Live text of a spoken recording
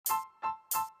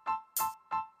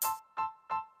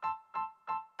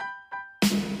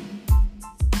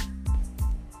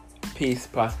Peace,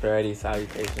 prosperity,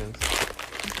 salutations,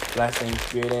 blessings,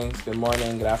 greetings, good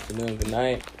morning, good afternoon, good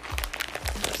night.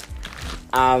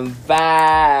 I'm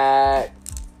back.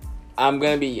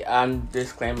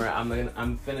 Disclaimer,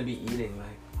 I'm finna be eating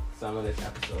like some of this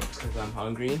episode because I'm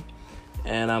hungry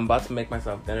and I'm about to make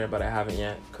myself dinner, but I haven't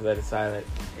yet because I decided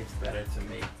it's better to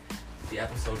make the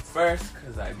episode first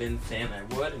because I've been saying I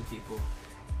would, and people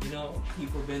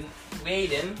been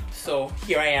waiting. So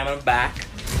here I am, I'm back.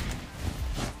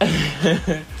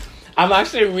 I'm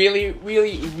actually really,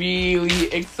 really,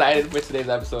 really excited for today's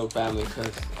episode, family,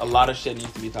 because a lot of shit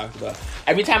needs to be talked about.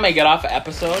 Every time I get off an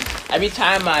episode, every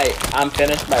time I'm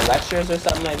finished my lectures or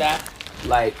something like that,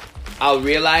 like, I'll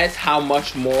realize how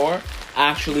much more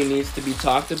actually needs to be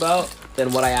talked about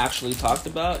than what I actually talked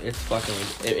about. It's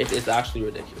it's actually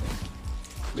ridiculous.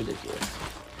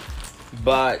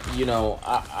 But,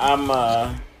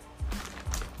 I'm,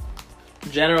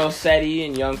 General Seti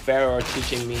and Young Pharaoh are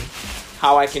teaching me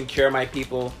how I can cure my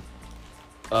people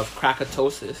of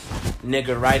crackatosis,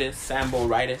 niggeritis,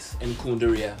 samboritis, and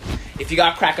kundaria. If you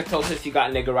got crackatosis, you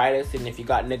got niggeritis, and if you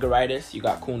got niggeritis, you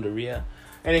got kundaria.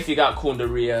 And if you got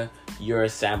kundaria, you're a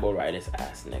samboritis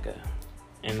ass nigga.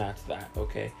 And that's that,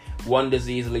 okay? One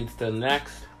disease leads to the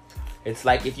next. It's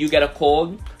like if you get a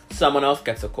cold, someone else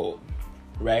gets a cold,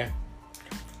 right?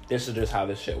 This is just how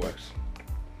this shit works.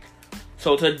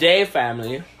 So today,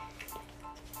 family,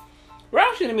 we're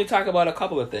actually going to be talking about a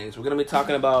couple of things. We are going to be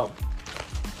talking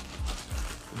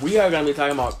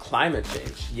about climate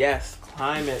change. Yes,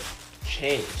 climate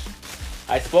change.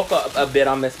 I spoke a bit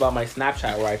on this about my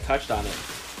Snapchat where I touched on it.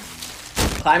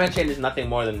 Climate change is nothing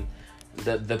more than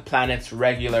the planet's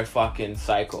regular fucking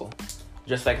cycle.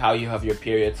 Just like how you have your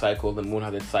period cycle, the moon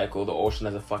has its cycle, the ocean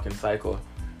has a fucking cycle.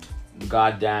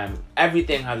 Goddamn,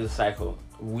 everything has a cycle.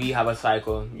 We have a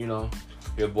cycle,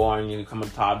 You're born, you become a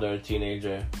toddler, a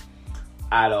teenager,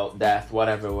 adult, death,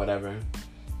 whatever.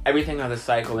 Everything has a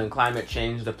cycle, and climate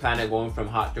change, the planet going from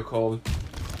hot to cold,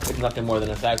 it's nothing more than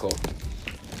a cycle.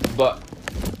 But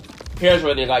here's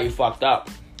where they got you fucked up.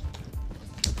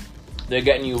 They're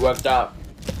getting you worked up,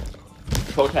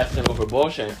 protesting over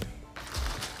bullshit.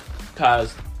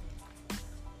 Because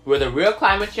where the real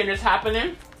climate change is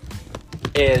happening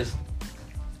is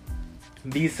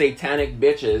these satanic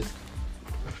bitches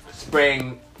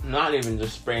not even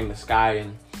just spraying the sky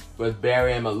and with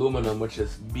barium aluminum, which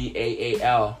is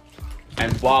BAAL,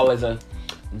 and Baal is a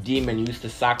demon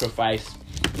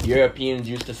Europeans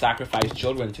used to sacrifice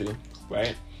children to,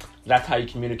 right? That's how you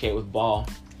communicate with Baal.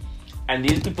 And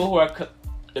these people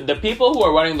the people who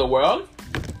are running the world,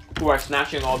 who are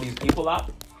snatching all these people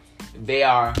up,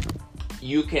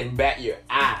 you can bet your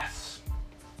ass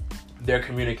they're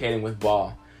communicating with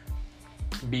Baal,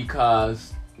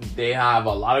 because they have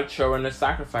a lot of children to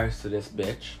sacrifice to this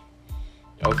bitch.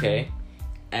 Okay?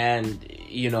 And,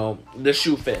 the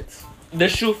shoe fits.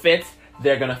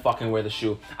 They're gonna fucking wear the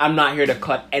shoe. I'm not here to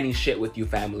cut any shit with you,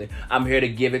 family. I'm here to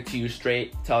give it to you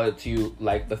straight, tell it to you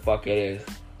like the fuck it is.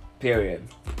 Period.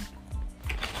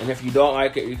 And if you don't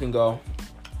like it, you can go.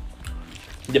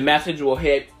 The message will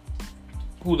hit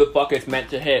who the fuck it's meant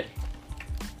to hit.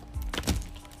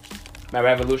 My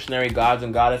revolutionary gods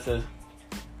and goddesses.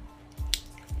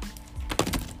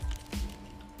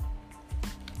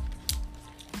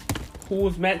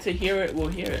 Who's meant to hear it will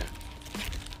hear it.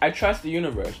 I trust the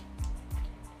universe.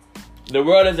 The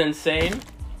world is insane,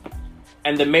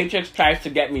 and the Matrix tries to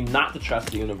get me not to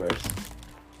trust the universe.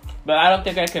 But I don't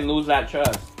think I can lose that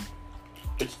trust.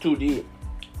 It's too deep.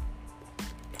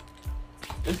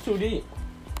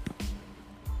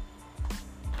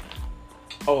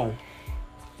 Oh,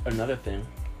 another thing.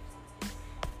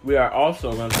 We are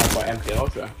also going to talk about MK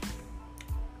Ultra.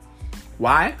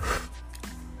 Why?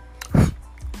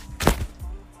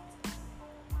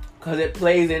 Because it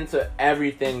plays into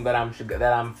everything that I'm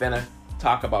finna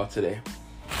talk about today.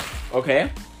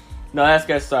 Okay? Now let's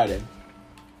get started.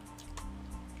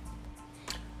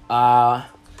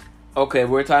 Okay,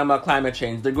 we're talking about climate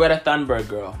change. The Greta Thunberg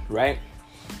girl, right?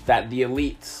 That the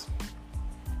elites.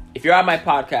 If you're on my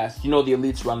podcast, the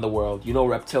elites run the world.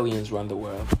 Reptilians run the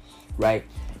world, right?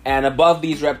 And above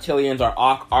these reptilians are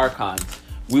archons.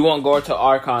 We won't go to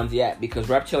archons yet because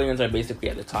reptilians are basically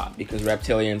at the top, because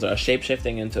reptilians are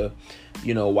shape-shifting into,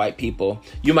 white people.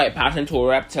 You might pass into a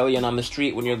reptilian on the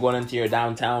street when you're going into your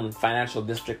downtown financial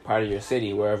district part of your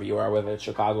city, wherever you are, whether it's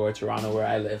Chicago or Toronto, where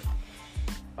I live.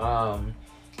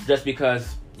 Just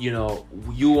because,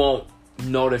 you won't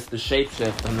notice the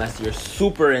shapeshift unless you're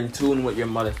super in tune with your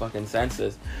motherfucking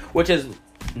senses, which is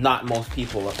not most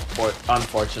people,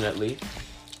 unfortunately.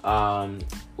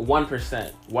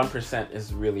 1%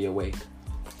 is really awake.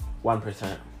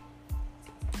 1%.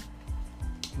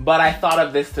 But I thought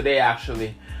of this today,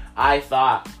 actually. I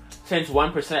thought, since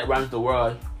 1% runs the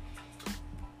world,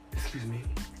 excuse me,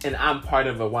 and I'm part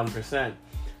of the 1%,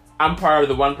 I'm part of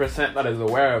the 1% that is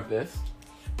aware of this.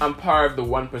 I'm part of the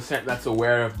 1% that's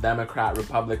aware of Democrat,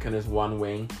 Republican is one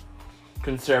wing,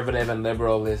 conservative and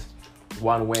liberal is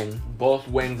one wing. Both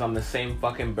wings on the same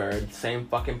fucking bird, same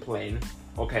fucking plane,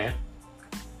 okay?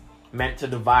 Meant to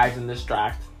divide and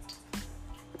distract.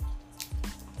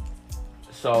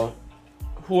 So,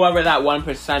 whoever that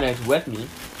 1% is with me,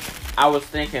 I was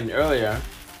thinking earlier,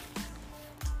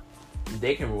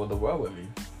 they can rule the world with me.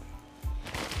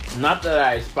 Not that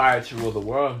I aspire to rule the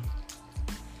world,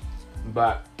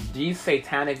 but these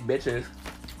satanic bitches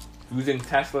using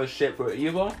Tesla shit for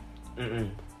evil,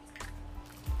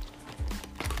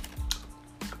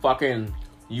 fucking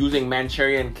using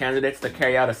Manchurian candidates to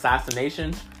carry out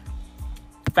assassinations.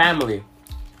 Family,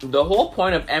 the whole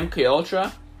point of MK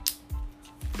Ultra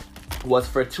was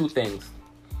for two things.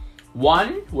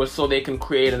 One was so they can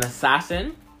create an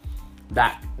assassin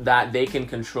that they can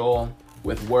control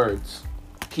with words,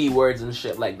 keywords and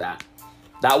shit like that.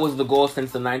 That was the goal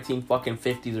since the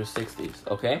 1950s or 60s,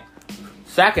 okay?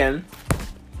 Second,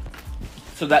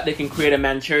 so that they can create a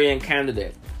Manchurian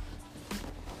candidate,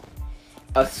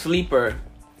 a sleeper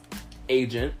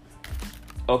agent,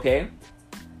 okay?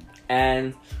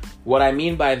 And what I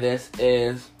mean by this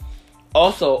is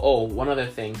also, one other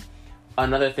thing.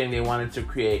 Another thing they wanted to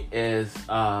create is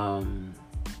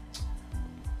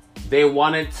they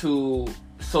wanted to,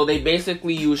 so they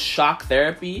basically use shock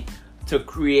therapy to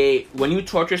create, when you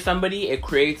torture somebody, it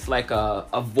creates like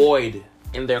a void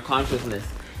in their consciousness.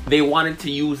 They wanted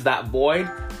to use that void,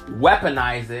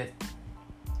 weaponize it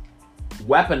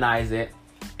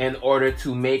in order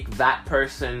to make that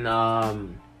person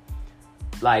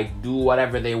like do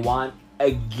whatever they want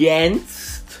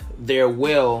against their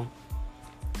will,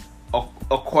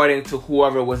 according to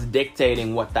whoever was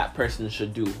dictating what that person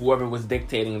should do, whoever was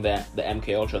dictating the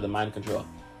MK Ultra, the mind control.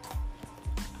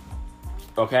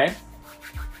 Okay?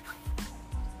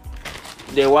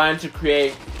 They wanted to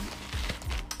create,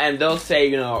 and they'll say,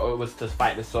 you know, it was to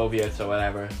fight the Soviets or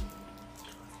whatever.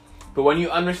 But when you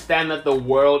understand that the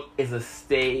world is a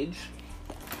stage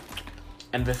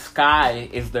and the sky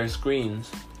is their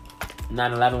screens,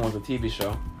 9/11 was a TV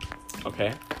show,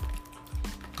 okay?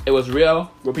 It was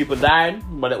real, where people died,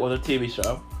 but it was a TV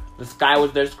show. The sky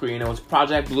was their screen. It was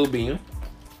Project Bluebeam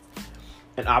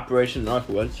and Operation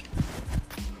Northwoods.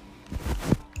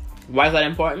 Why is that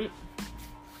important?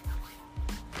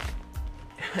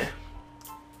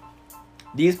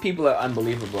 These people are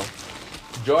unbelievable.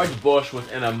 George Bush was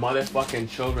in a motherfucking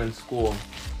children's school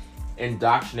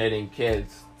indoctrinating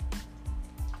kids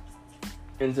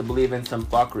into believing some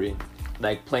fuckery.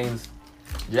 Like planes,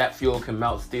 jet fuel can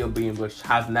melt steel beams, which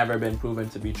has never been proven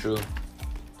to be true.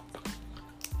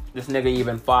 This nigga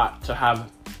even fought to have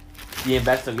the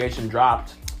investigation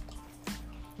dropped.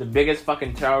 The biggest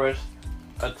fucking terrorist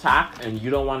attack, and you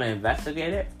don't want to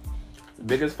investigate it? The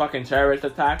biggest fucking terrorist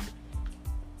attack,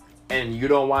 and you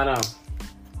don't want to...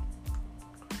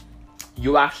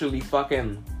 You actually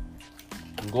fucking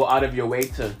go out of your way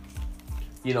to,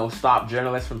 you know, stop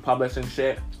journalists from publishing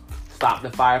shit. Stop the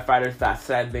firefighters that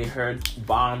said they heard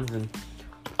bombs, and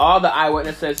all the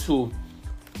eyewitnesses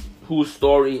whose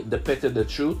story depicted the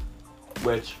truth,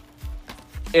 which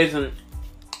isn't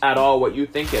at all what you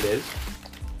think it is,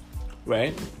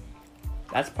 right?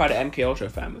 That's part of MK Ultra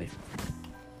family.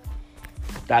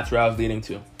 That's where I was leading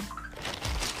to.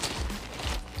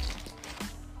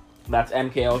 That's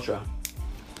MK Ultra.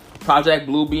 Project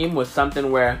Bluebeam was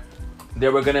something where they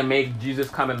were gonna make Jesus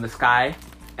come in the sky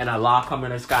and Allah come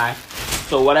in the sky.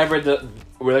 So whatever the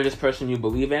religious person you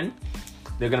believe in,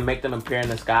 they're gonna make them appear in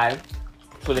the sky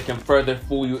so they can further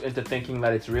fool you into thinking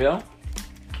that it's real.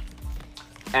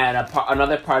 And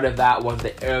another part of that was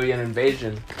the alien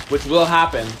invasion, which will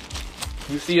happen.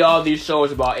 You see all these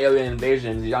shows about alien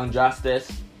invasions, Young Justice,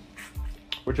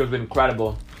 which was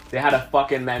incredible. They had a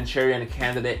fucking Manchurian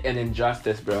candidate in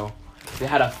Injustice, bro. They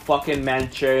had a fucking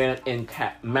Manchurian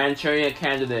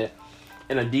candidate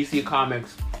in a DC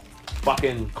Comics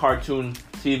fucking cartoon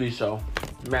TV show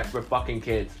meant for fucking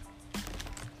kids.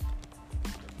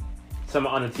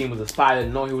 Someone on the team was a spy.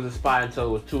 Didn't know he was a spy until it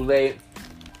was too late.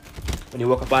 When he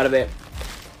woke up out of it,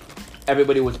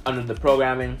 everybody was under the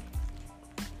programming.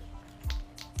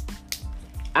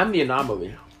 I'm the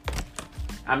anomaly.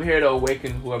 I'm here to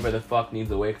awaken whoever the fuck needs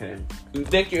awakening. You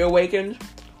think you're awakened?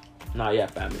 Not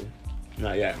yet, family.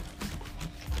 Not yet.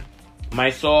 My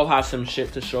soul has some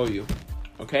shit to show you.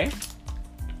 Okay?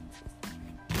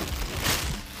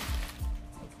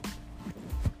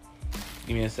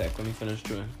 Give me a sec. Let me finish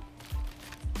chewing.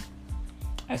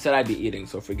 I said I'd be eating,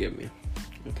 so forgive me.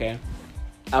 Okay?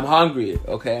 I'm hungry,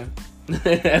 okay?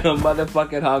 I'm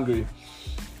motherfucking hungry.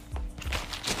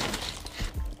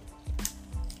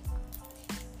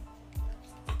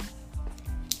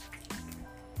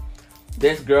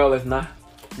 This girl is not...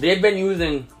 They've been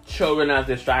using children as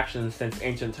distractions since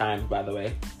ancient times, by the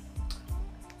way.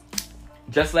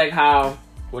 Just like how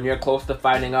when you're close to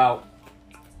finding out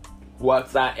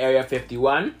what's at Area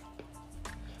 51,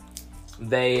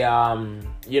 they,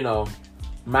 you know,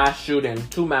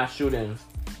 two mass shootings,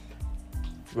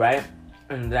 right?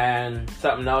 And then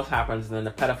something else happens and then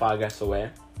the pedophile gets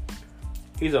away.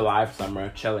 He's alive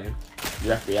somewhere, chilling.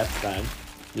 Jeffrey Epstein,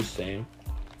 just saying.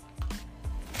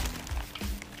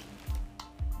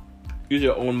 Use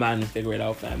your own mind and figure it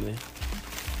out, family.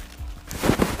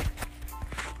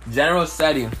 General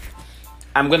Seti.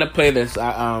 I'm gonna play this,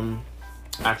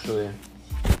 actually.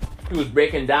 He was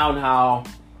breaking down how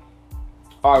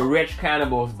are rich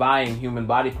cannibals buying human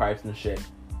body parts and shit.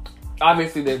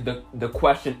 Obviously, the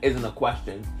question isn't a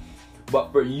question.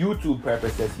 But for YouTube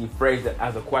purposes, he phrased it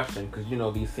as a question. Because, you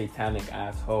know, these satanic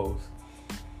assholes.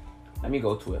 Let me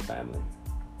go to it, family.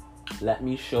 Let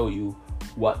me show you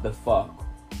what the fuck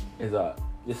is up.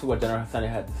 This is what General Seti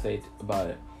had to say about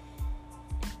it.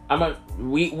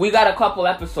 We got a couple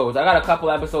episodes. I got a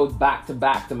couple episodes back to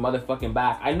motherfucking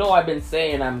back. I know I've been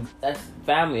saying that's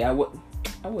family. I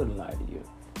wouldn't lie to you.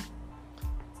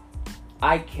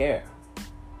 I care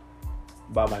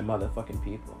about my motherfucking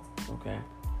people. Okay?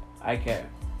 I care.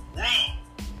 Raw.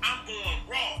 I'm going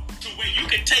raw to where you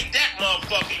can take that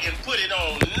motherfucker and put it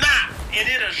on now, and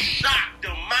it'll shock the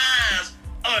minds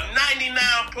of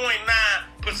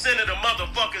 99.9% of the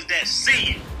motherfuckers that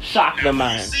see it. Shock now, the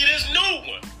mind. See this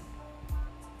new one.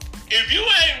 If you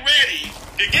ain't ready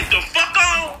to get the fuck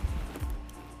on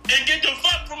and get the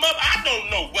fuck from up, I don't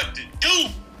know what to do.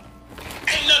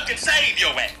 Ain't nothing can save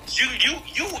your ass. You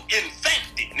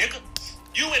infected, nigga.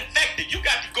 You infected. You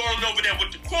got to go on over there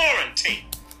with the quarantine.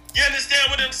 You understand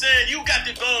what I'm saying? You got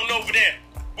to go on over there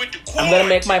with the quarantine. I'm gonna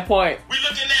make my point. We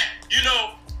looking at,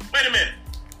 wait a minute.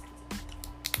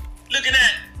 Wait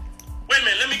a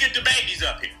minute, let me get the babies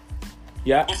up here.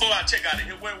 Yeah. Before I check out of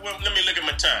here, let me look at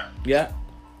my time. Yeah.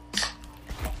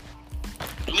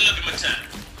 Let me look at my time.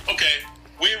 Okay,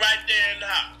 we right there in the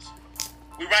house.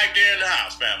 We right there in the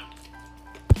house, family.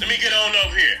 Let me get on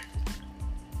over here.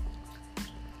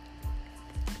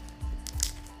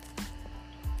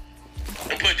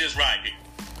 And put this right here.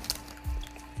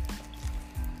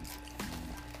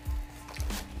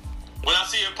 When I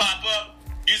see it pop up,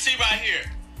 you see right here,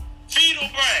 fetal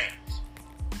brains.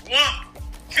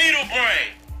 Fetal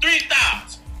brain,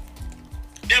 3,000.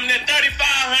 Them there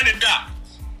 $3,500.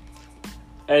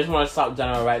 I just want to stop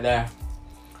General right there.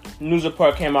 News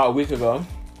report came out a week ago,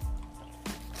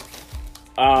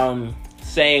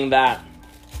 saying that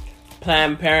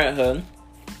Planned Parenthood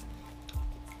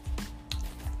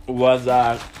was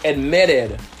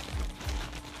admitted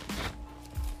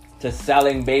to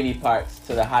selling baby parts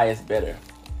to the highest bidder.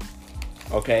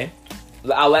 Okay?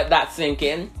 I'll let that sink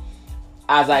in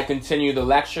as I continue the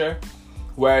lecture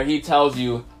where he tells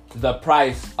you the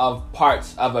price of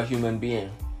parts of a human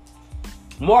being.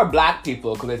 More black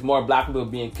people, because there's more black people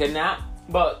being kidnapped,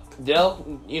 but they'll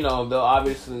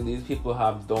obviously these people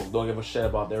don't give a shit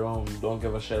about their own, don't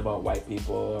give a shit about white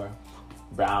people or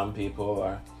brown people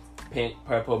or pink,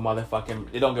 purple,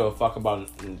 motherfucking, they don't give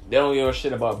a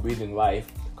shit about breathing life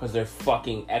because they're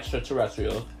fucking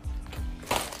extraterrestrials.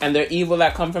 And they're evil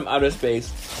that come from outer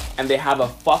space, and they have a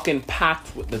fucking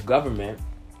pact with the government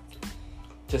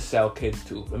to sell kids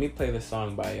to. Let me play this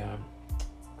song by,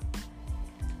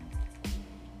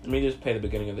 let me just play the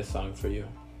beginning of this song for you.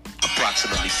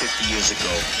 Approximately 50 years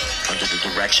ago, under the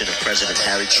direction of President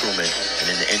Harry Truman, and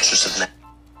in the interest of...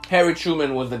 Harry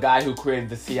Truman was the guy who created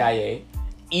the CIA.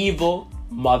 Evil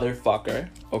motherfucker,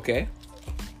 okay?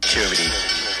 Security.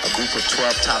 A group of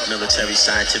 12 top military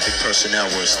scientific personnel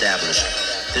were established.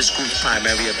 This group's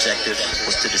primary objective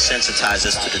was to desensitize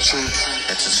us to the truth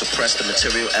and to suppress the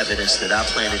material evidence that our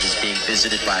planet is being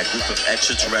visited by a group of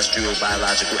extraterrestrial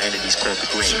biological entities called the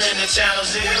Greens. Tune in to Channel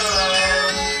Zero.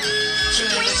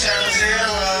 Tune in to Channel Zero.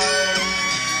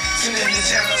 Tune in to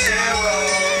Channel Zero.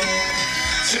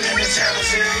 Tune in to Channel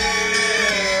Zero.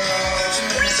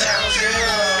 Tune in to Channel Zero.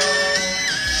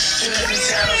 Tune in to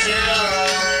Channel Zero.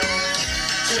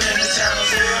 Tune in to Channel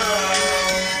Zero.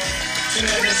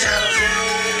 Tune in to Channel Zero.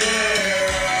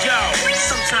 Yo,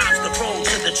 sometimes the road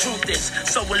to the truth is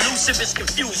so elusive, it's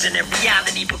confusing, and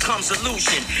reality becomes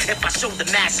illusion. If I showed the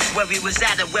masses where we was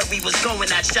at and where we was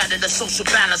going, I'd shatter the social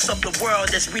balance of the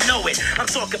world as we know it. I'm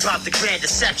talking about the grand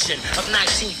deception of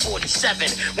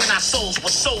 1947, when our souls were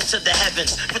sold to the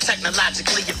heavens for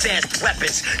technologically advanced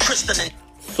weapons. Crystalline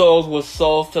souls were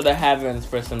sold to the heavens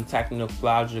for some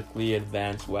technologically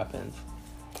advanced weapons.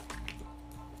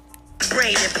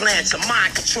 brain implants and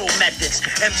mind control methods.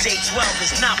 MJ12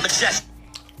 is not majestic.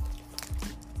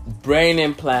 Brain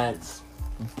implants.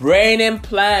 Brain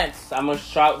implants. I'm gonna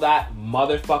shout that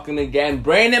motherfucking again.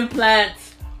 Brain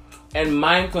implants and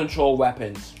mind control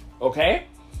weapons. Okay?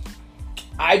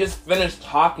 I just finished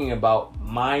talking about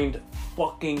mind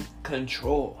fucking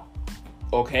control.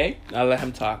 Okay? Now let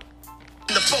him talk.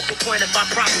 The focal point of our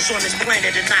problems on this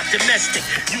planet are not domestic.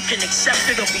 You can accept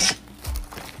it or be...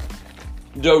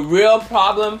 The real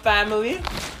problem, family,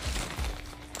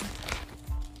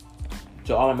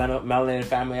 to all my melanated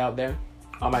family out there,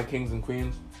 all my kings and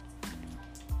queens,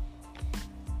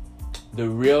 the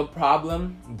real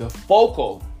problem, the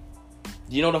focal,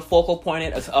 you know the focal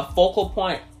point is? A focal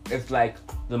point is like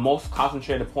the most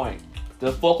concentrated point.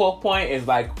 The focal point is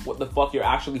like what the fuck you're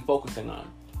actually focusing on.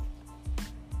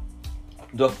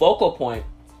 The focal point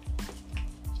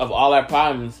of all our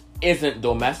problems isn't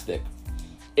domestic.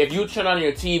 If you turn on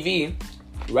your TV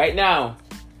right now,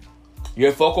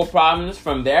 your focal problems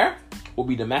from there will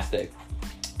be domestic.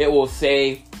 It will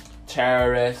say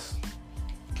terrorists.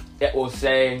 It will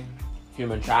say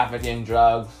human trafficking,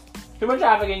 drugs. Human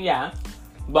trafficking, yeah.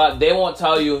 But they won't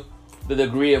tell you the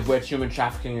degree of which human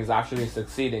trafficking is actually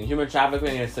succeeding. Human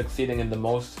trafficking is succeeding in the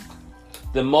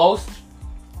most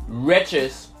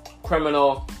richest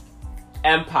criminal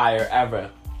empire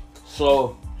ever.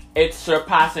 So it's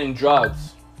surpassing drugs.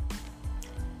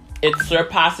 It's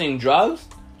surpassing drugs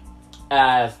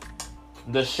as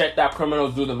the shit that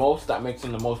criminals do the most that makes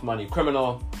them the most money.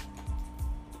 Underground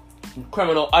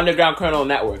criminal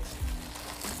networks.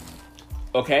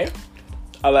 Okay?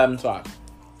 I'll let him talk.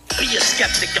 Be a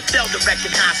skeptic and fail to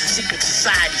recognize the secret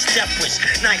society's death wish.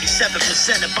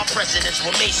 97% of our presidents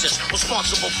were Masons,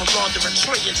 responsible for laundering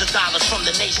trillions of dollars from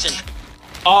the nation.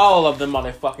 All of the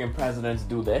motherfucking presidents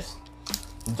do this.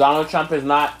 Donald Trump is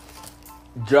not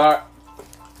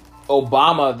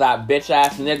Obama, that bitch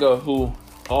ass nigga who,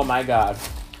 oh my god.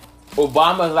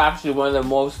 Obama is actually one of the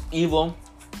most evil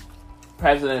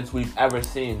presidents we've ever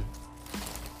seen.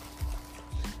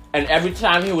 And every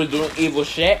time he was doing evil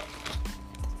shit,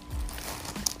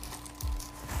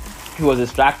 he was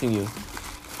distracting you.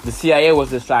 The CIA was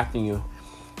distracting you.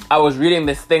 I was reading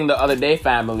this thing the other day,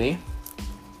 family.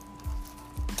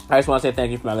 I just want to say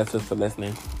thank you for my listeners for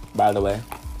listening, by the way.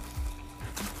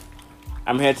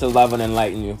 I'm here to love and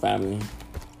enlighten you, family.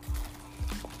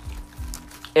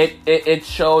 It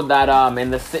showed that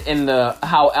in the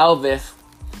how Elvis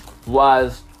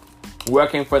was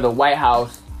working for the White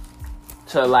House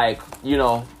to, like, you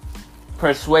know,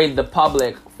 persuade the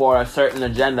public for a certain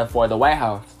agenda for the White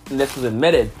House. And this was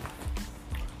admitted.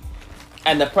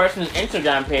 And the person's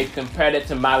Instagram page compared it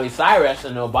to Miley Cyrus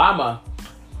and Obama.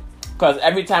 Because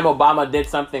every time Obama did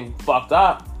something fucked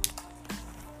up,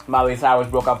 Miley Cyrus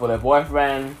broke up with her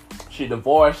boyfriend. She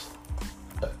divorced.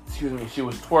 She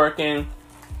was twerking.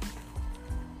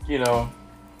 You know,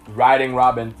 riding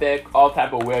Robin Thicke. All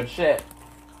type of weird shit.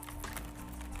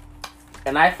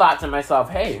 And I thought to myself,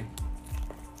 hey,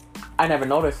 I never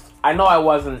noticed. I know I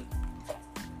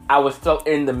was still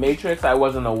in the Matrix. I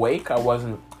wasn't awake. I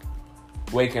wasn't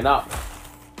waking up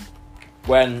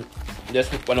when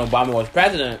Obama was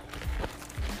president.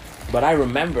 But I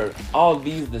remember all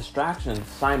these distractions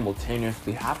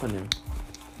simultaneously happening.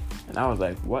 And I was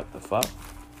like, what the fuck?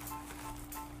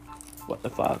 What the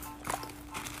fuck?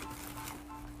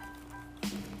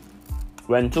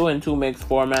 When 2 and 2 makes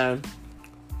 4, man,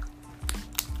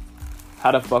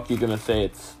 how the fuck you gonna say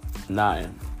it's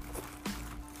 9?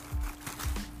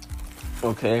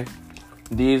 Okay?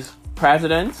 These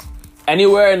presidents,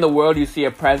 anywhere in the world you see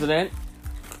a president,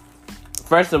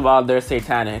 first of all, they're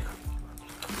satanic.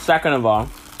 Second of all,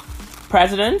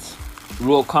 presidents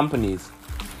rule companies.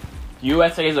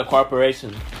 USA is a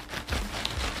corporation.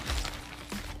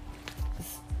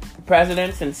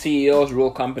 Presidents and CEOs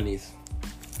rule companies.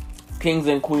 Kings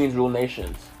and queens rule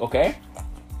nations. Okay?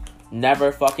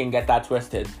 Never fucking get that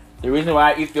twisted. The reason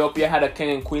why Ethiopia had a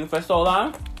king and queen for so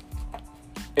long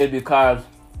is because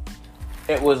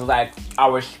it was like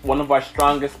one of our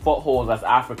strongest footholds as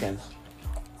Africans.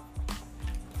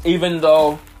 Even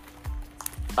though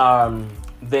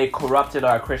they corrupted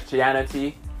our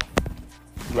Christianity,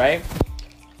 right,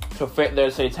 to fit their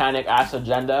satanic ass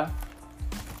agenda,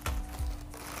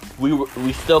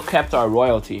 we still kept our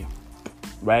royalty.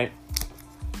 right?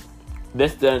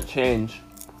 This didn't change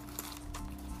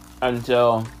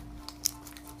until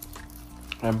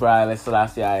Emperor Haile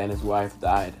Selassie and his wife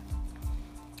died.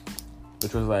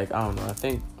 Which was like, I don't know, I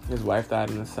think his wife died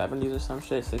in the 70s or some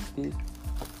shit, 60s.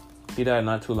 He died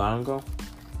not too long ago.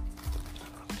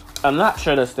 I'm not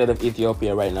sure the state of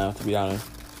Ethiopia right now, to be honest.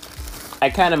 I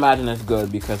can't imagine it's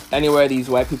good because anywhere these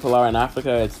white people are in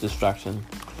Africa, it's destruction.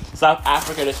 South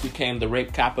Africa just became the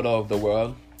rape capital of the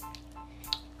world.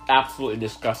 Absolutely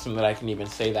disgusting that I can even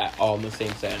say that all in the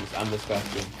same sentence. I'm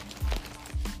disgusted.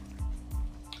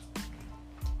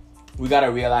 We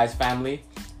gotta realize, family,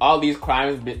 all these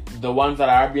crimes, the ones that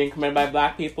are being committed by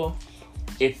black people,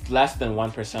 it's less than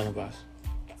 1% of us.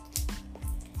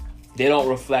 They don't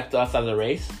reflect us as a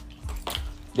race.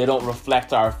 They don't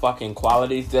reflect our fucking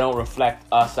qualities. They don't reflect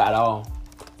us at all.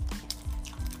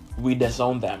 We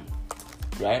disown them,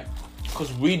 right?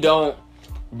 Because we don't,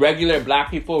 regular black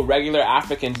people, regular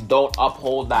Africans don't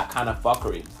uphold that kind of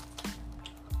fuckery.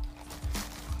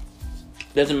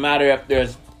 Doesn't matter if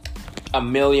there's 1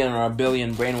 million or 1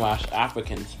 billion brainwashed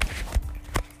Africans.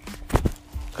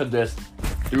 Because there's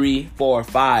 3, 4,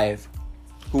 5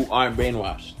 who aren't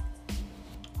brainwashed.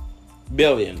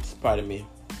 Billions, pardon me.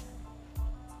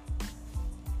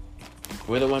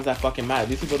 We're the ones that fucking matter.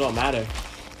 These people don't matter.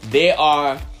 They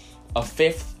are a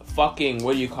fifth fucking,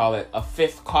 what do you call it? A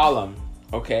fifth column,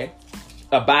 okay?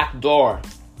 A back door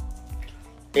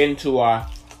into our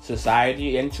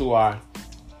society, into our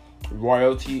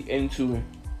royalty, into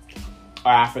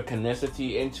our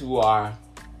Africanicity, into our,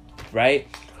 right?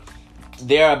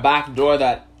 They're a back door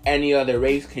that any other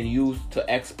race can use to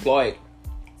exploit,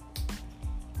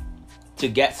 to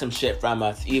get some shit from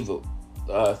us evil,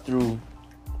 through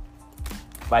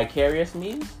vicarious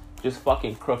means, just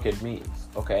fucking crooked means,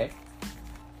 okay?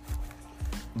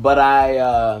 But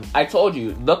I told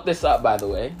you, look this up, by the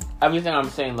way. Everything I'm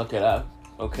saying, look it up,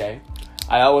 okay?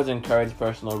 I always encourage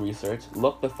personal research.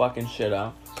 Look the fucking shit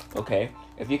up, okay?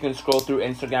 If you can scroll through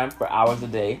Instagram for hours a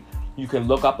day, you can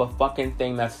look up a fucking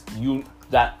thing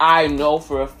that I know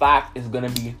for a fact is gonna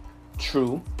be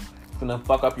true. It's gonna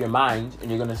fuck up your mind,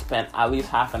 and you're gonna spend at least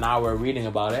half an hour reading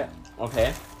about it,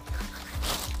 okay?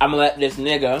 I'm gonna let this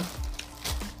nigga,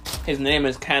 his name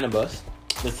is Cannabis.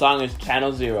 The song is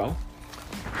Channel Zero.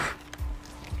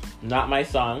 Not my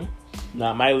song,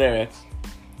 not my lyrics.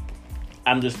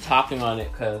 I'm just talking on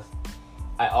it because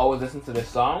I always listen to this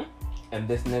song, and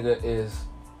this nigga is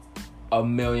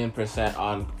 1,000,000%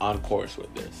 on course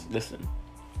with this. Listen.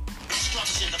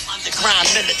 Underground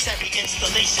military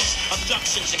installations,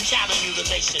 abductions and cattle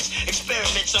mutilations,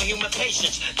 experiments on human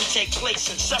patients that take place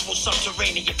in several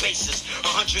subterranean bases,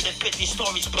 150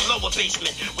 stories below a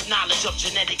basement with knowledge of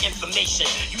genetic information.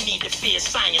 You need to fear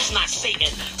science, not Satan,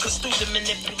 because through the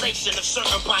manipulation of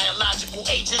certain biological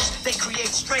agents, they create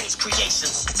strange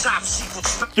creations. Top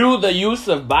secret. Through the use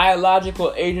of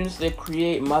biological agents, they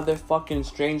create motherfucking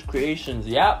strange creations.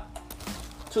 Yep.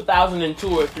 2002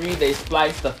 or 3, they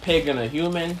spliced a pig and a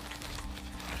human.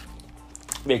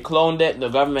 They cloned it, the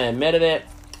government admitted it,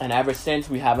 and ever since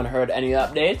we haven't heard any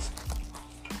updates.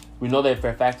 We know they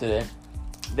perfected it.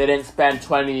 They didn't spend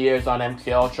 20 years on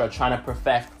MKUltra trying to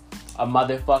perfect a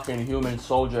motherfucking human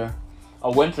soldier, a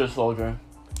winter soldier,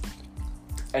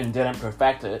 and didn't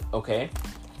perfect it, okay?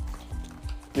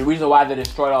 The reason why they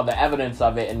destroyed all the evidence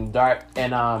of it and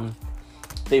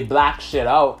they blacked shit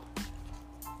out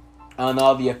on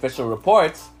all the official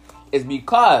reports is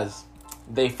because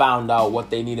they found out what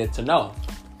they needed to know.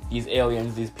 These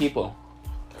aliens, these people,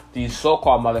 these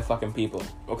so-called motherfucking people,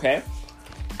 okay?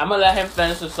 I'm gonna let him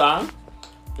finish the song,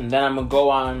 and then I'm gonna go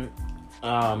on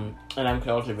an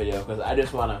MKUltra video, because I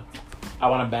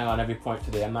wanna bang on every point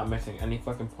today. I'm not missing any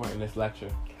fucking point in this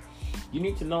lecture. You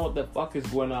need to know what the fuck is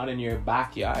going on in your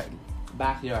backyard.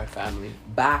 Backyard, family.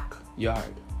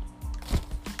 Backyard.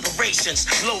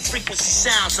 Low frequency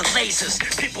sounds and lasers.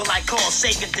 People like Carl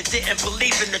Sagan that didn't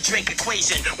believe in the Drake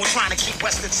equation. We're trying to keep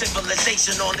Western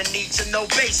civilization on the need to know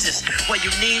basis. Well,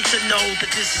 you need to know that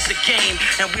this is a game,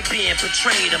 and we're being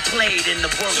portrayed and played in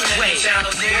the worst way. Channel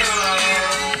Zero.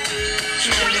 Too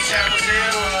many Channel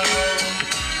Zero.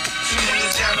 Too many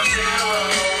Channel Zero.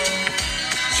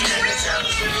 Too many Channel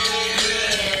Zero.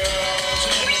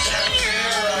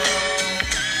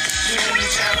 Too many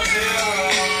Channel Zero.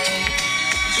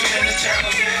 Too many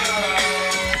Channel Zero.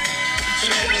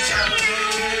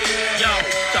 Yo,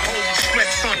 the holy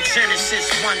script from Genesis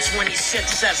 1:26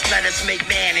 says, let us make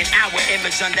man in our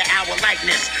image under our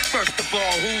likeness. First of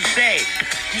all, who's they?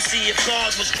 You see, if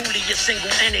God was truly a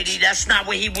single entity, that's not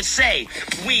what he would say.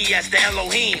 We, as the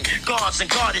Elohim, gods and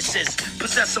goddesses,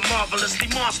 possess a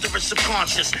marvelously monstrous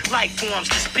subconscious life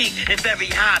forms to speak in very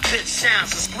high-pitched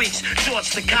sounds and squeaks, short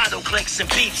staccato clicks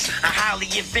and beats, a highly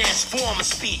advanced form of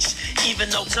speech. Even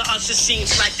though to us it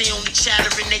seems like they only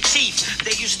chatter in their teeth,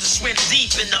 they used to swim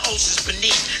deep in the oceans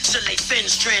beneath, till their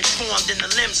fins transformed into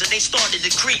limbs and they started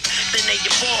to creep. Then they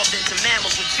evolved into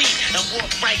mammals with feet and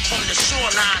walked right from the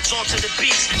shorelines onto the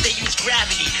beach. They use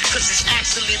gravity, cause it's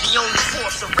actually the only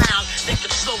force around that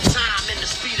can slow time and the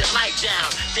speed of light down.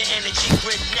 The energy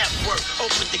grid network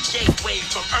opened the gateway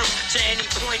from Earth to any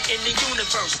point in the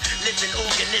universe. Living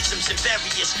organisms in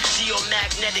various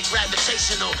geomagnetic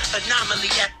gravitational anomaly.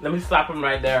 Let me slap him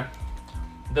right there.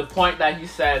 The point that he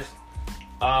says,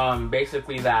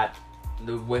 basically that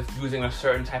with using a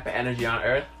certain type of energy on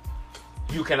Earth,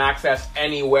 you can access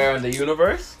anywhere in the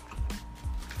universe.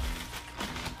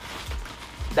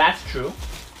 That's true.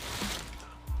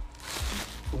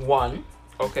 One,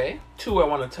 okay. Two, I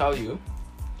want to tell you,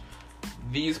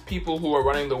 these people who are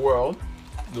running the world,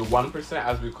 the 1%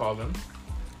 as we call them,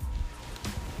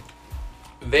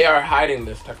 they are hiding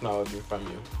this technology from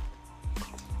you.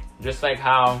 Just like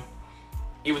how,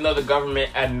 even though the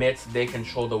government admits they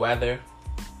control the weather,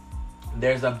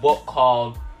 there's a book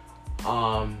called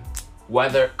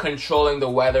Controlling the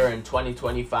Weather in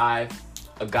 2025,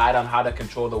 a guide on how to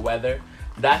control the weather.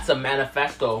 That's a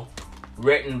manifesto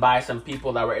written by some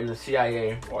people that were in the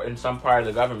CIA or in some part of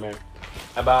the government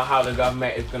about how the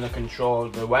government is going to control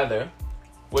the weather,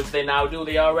 which they now do,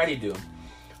 they already do.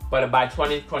 But by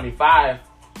 2025,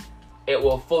 it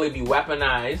will fully be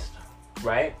weaponized,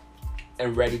 right?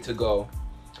 And ready to go.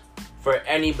 For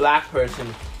any black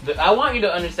person, I want you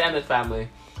to understand this, family.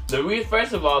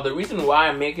 First of all, the reason why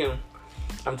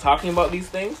I'm talking about these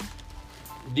things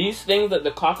that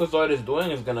the Caucasoid is doing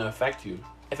is going to affect you.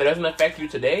 If it doesn't affect you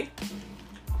today,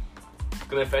 it's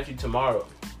going to affect you tomorrow,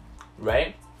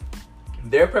 right?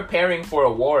 They're preparing for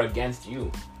a war against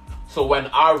you. So when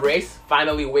our race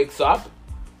finally wakes up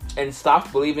and stops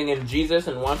believing in Jesus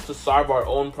and wants to solve our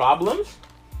own problems,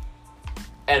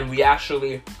 and we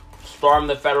actually storm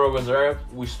the Federal Reserve,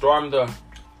 we storm the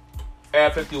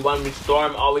Area 51, we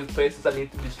storm all these places that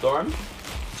need to be stormed,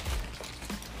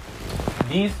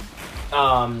 these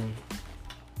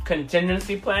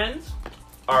contingency plans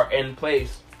are in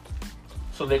place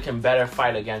so they can better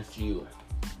fight against you,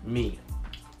 me,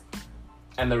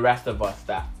 and the rest of us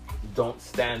that don't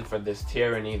stand for this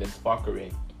tyranny, this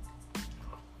fuckery.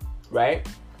 Right?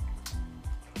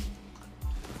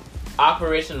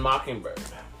 Operation Mockingbird.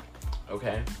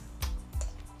 Okay?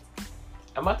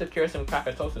 I'm about to cure some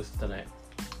crackatosis tonight.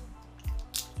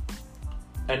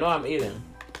 I know I'm eating.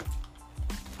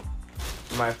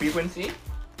 My frequency?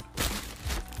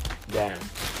 Damn.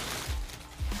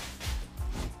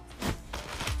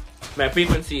 My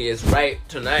frequency is right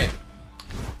tonight.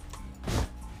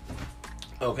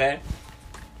 Okay?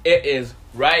 It is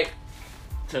right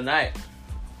tonight.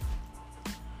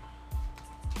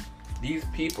 These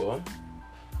people,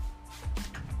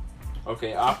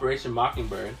 okay, Operation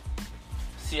Mockingbird,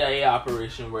 CIA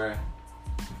operation where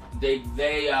they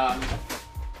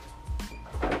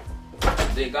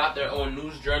got their own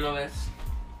news journalists.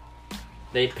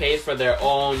 They paid for their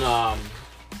own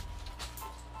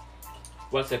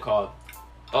what's it called?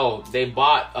 Oh, they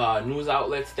bought news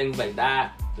outlets, things like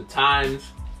that. The Times,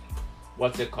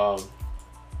 what's it called?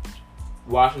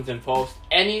 Washington Post,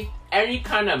 any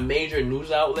kind of major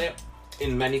news outlet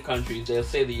in many countries. They'll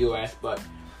say the U.S., but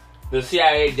the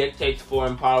CIA dictates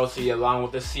foreign policy along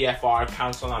with the CFR,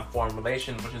 Council on Foreign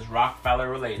Relations, which is Rockefeller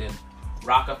related.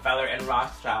 Rockefeller and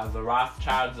Rothschild. The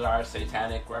Rothschilds are a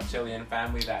satanic reptilian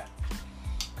family that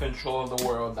control the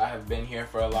world, that have been here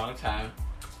for a long time.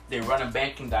 They run a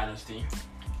banking dynasty.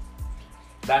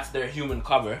 That's their human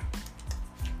cover.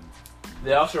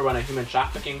 They also run a human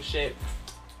trafficking shit.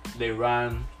 They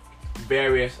run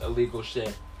various illegal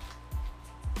shit.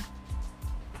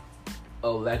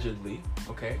 Allegedly,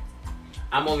 okay?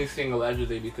 I'm only saying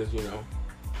allegedly because, you know,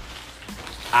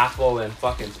 Apple and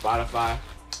fucking Spotify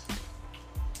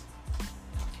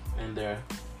and their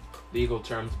legal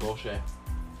terms bullshit.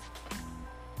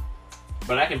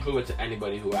 But I can prove it to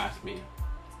anybody who asks me,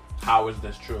 how is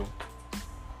this true?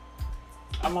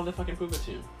 I'll motherfucking prove it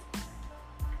to you.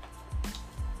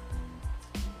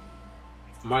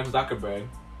 Mark Zuckerberg,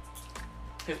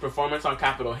 his performance on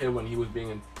Capitol Hill when he was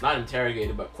being, not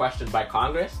interrogated, but questioned by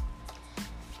Congress.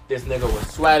 This nigga was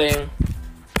sweating.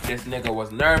 This nigga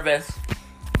was nervous.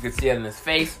 You could see it in his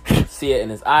face. See it in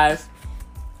his eyes.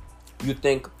 You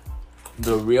think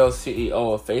the real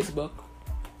CEO of Facebook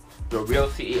the real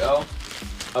CEO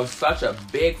of such a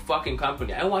big fucking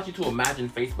company. I want you to imagine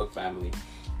Facebook, family.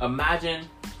 Imagine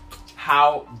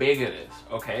how big it is,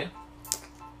 okay?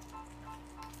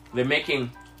 They're making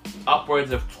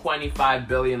upwards of $25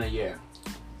 billion a year.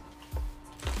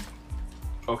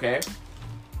 Okay?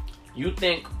 You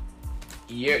think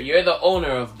you're the owner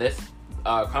of this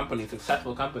company,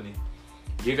 successful company.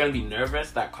 You're gonna be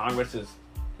nervous that Congress is...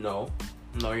 No,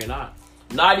 you're not.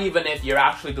 Not even if you're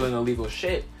actually doing illegal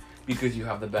shit, because you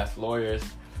have the best lawyers,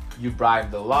 you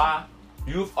bribe the law,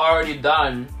 you've already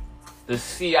done the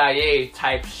CIA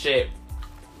type shit,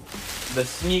 the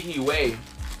sneaky way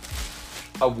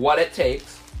of what it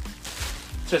takes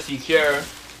to secure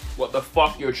what the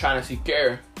fuck you're trying to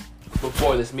secure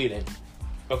before this meeting.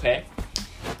 Okay?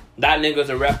 That nigga's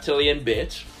a reptilian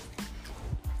bitch.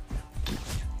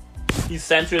 He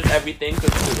censors everything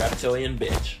because he's a reptilian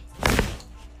bitch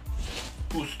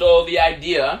who stole the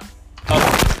idea of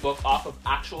Facebook off of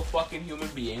actual fucking human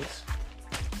beings.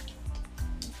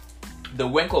 The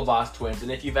Winklevoss twins.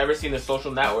 And if you've ever seen The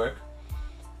Social Network,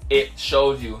 it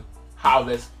shows you how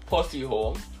this pussy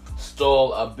hole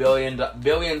stole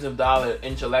billions of dollar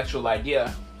intellectual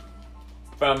idea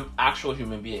from actual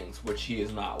human beings, which he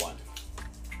is not one.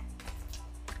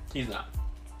 He's not.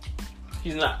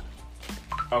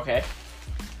 Okay?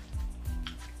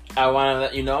 I want to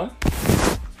let you know,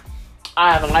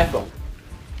 I have an iPhone.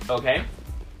 Okay?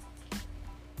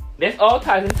 This all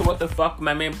ties into what the fuck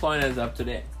my main point is of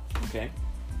today. Okay?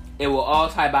 It will all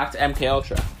tie back to MK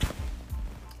Ultra.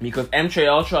 Because MK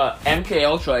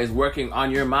Ultra is working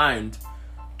on your mind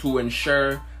to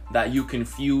ensure that you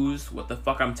confuse what the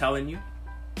fuck I'm telling you.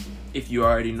 If you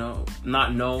already know.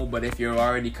 Not know, but if you're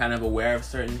already kind of aware of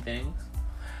certain things.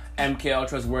 MK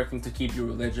Ultra is working to keep you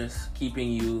religious, keeping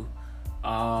you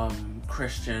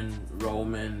Christian,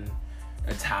 Roman,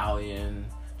 Italian,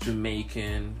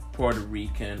 Jamaican, Puerto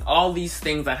Rican, all these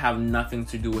things that have nothing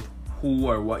to do with who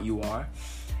or what you are.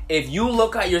 If you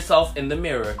look at yourself in the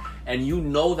mirror and you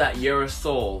know that you're a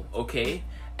soul, okay?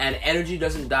 And energy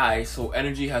doesn't die, so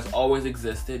energy has always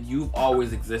existed. You've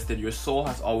always existed. Your soul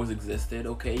has always existed,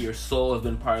 okay? Your soul has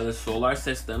been part of the solar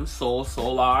system.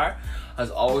 Solar has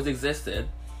always existed.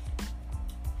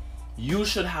 You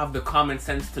should have the common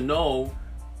sense to know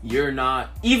you're not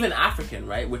even African,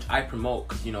 right? Which I promote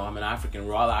because, you know, I'm an African.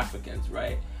 We're all Africans,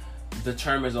 right? The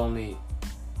term is only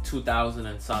 2,000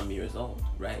 and some years old,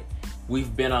 right?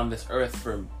 We've been on this earth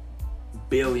for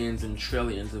billions and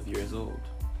trillions of years old.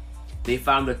 They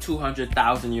found a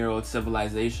 200,000-year-old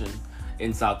civilization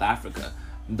in South Africa.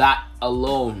 That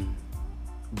alone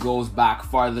goes back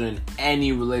farther than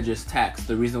any religious text.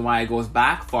 The reason why it goes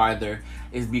back farther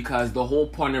is because the whole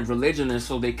point of religion is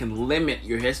so they can limit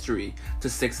your history to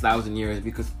 6,000 years.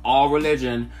 Because all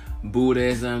religion,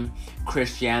 Buddhism,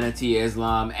 Christianity,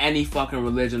 Islam, any fucking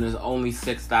religion is only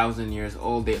 6,000 years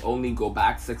old. They only go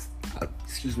back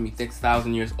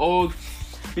 6,000 years old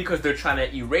because they're trying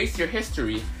to erase your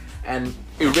history and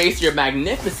erase your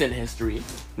magnificent history,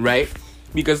 right?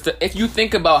 Because if you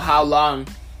think about how long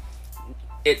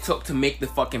it took to make the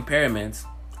fucking pyramids,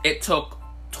 it took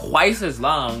twice as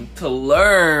long to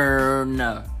learn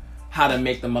how to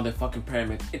make the motherfucking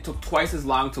pyramids. It took twice as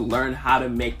long to learn how to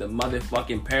make the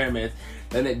motherfucking pyramids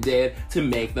than it did to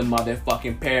make the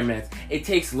motherfucking pyramids. It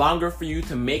takes longer for you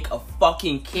to make a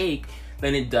fucking cake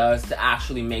than it does to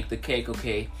actually make the cake,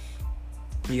 okay?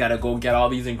 You gotta go get all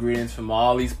these ingredients from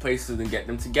all these places and get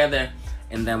them together.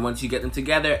 And then once you get them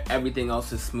together, everything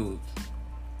else is smooth.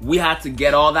 We had to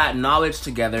get all that knowledge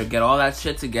together, get all that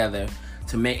shit together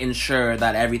to ensure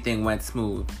that everything went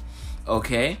smooth.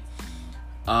 Okay?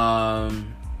 Hold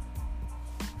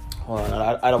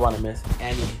on, I don't want to miss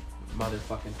any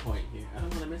motherfucking point here. I don't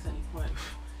want to miss any point.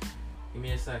 Give me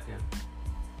a second.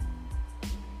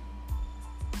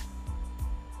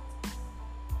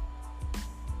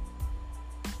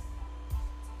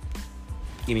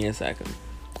 Give me a second.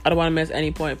 I don't want to miss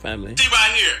any point, family. See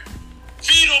right here.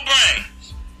 Fetal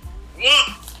brains.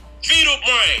 One fetal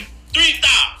brain.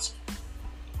 3,000.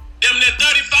 Them there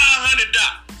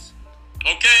 $3,500.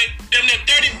 Okay? Them there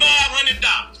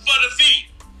 $3,500 for the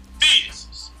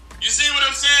fetuses. You see what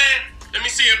I'm saying? Let me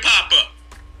see it pop up.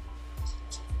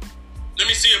 Let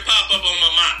me see it pop up on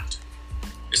my mind.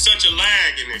 It's such a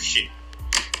lag in this shit.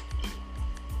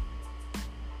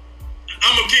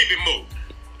 I'm gonna keep it moving.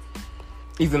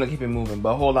 He's gonna keep it moving,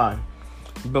 but hold on.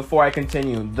 Before I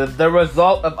continue, the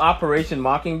result of Operation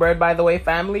Mockingbird, by the way,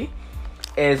 family,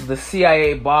 is the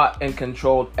CIA bought and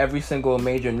controlled every single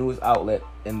major news outlet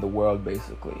in the world,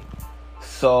 basically.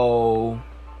 So,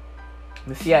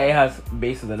 the CIA has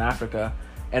bases in Africa,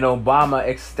 and Obama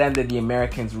extended the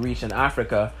Americans' reach in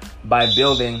Africa by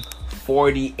building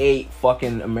 48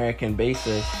 fucking American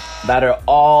bases that are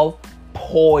all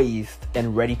poised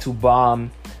and ready to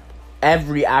bomb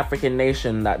every African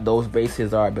nation that those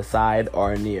bases are beside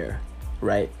or near,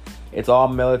 right? It's all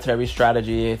military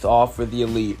strategy. It's all for the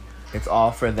elite. It's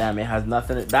all for them. It has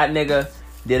nothing. That nigga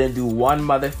didn't do one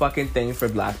motherfucking thing for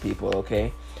black people,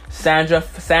 okay?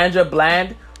 Sandra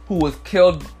Bland, who was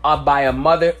killed by a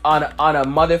mother on a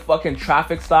motherfucking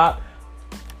traffic stop.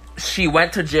 She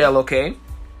went to jail, okay?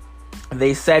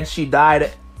 They said she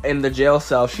died in the jail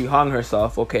cell. She hung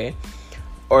herself, okay?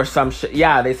 Or some shit.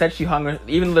 Yeah, they said she hung her.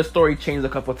 Even though the story changed a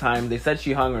couple times, they said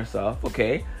she hung herself,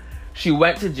 okay? She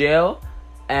went to jail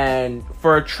and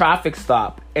for a traffic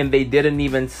stop, and they didn't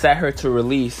even set her to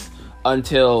release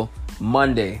until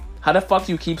Monday. How the fuck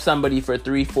do you keep somebody for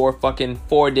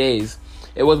 4 days?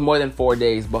 It was more than 4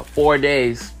 days, but 4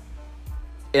 days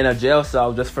in a jail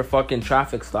cell just for fucking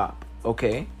traffic stop,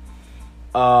 okay?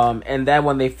 And then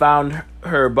when they found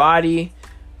her body,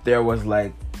 there was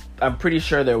like, I'm pretty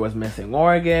sure there was missing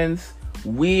organs,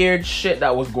 weird shit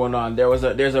that was going on. There's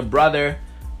a brother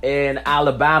in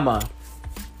Alabama.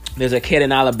 There's a kid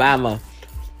in Alabama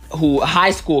who,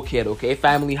 high school kid, okay?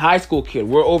 Family high school kid.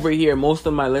 We're over here. Most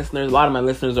of my listeners, a lot of my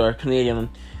listeners are Canadian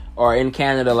or in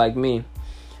Canada like me.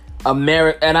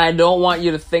 And I don't want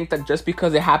you to think that just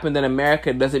because it happened in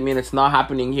America doesn't mean it's not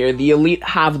happening here. The elite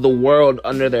have the world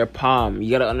under their palm.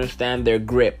 You gotta understand their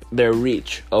grip, their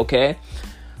reach, okay?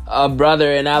 A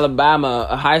brother in Alabama,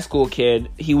 a high school kid,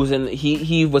 he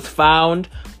was found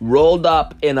rolled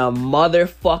up in a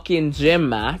motherfucking gym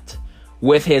mat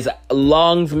with his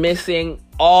lungs missing,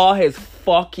 all his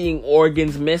fucking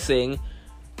organs missing,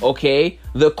 okay?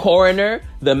 The coroner,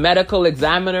 the medical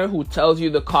examiner who tells you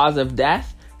the cause of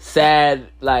death, said,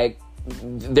 like,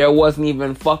 there wasn't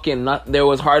even there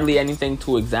was hardly anything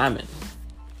to examine,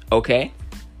 okay?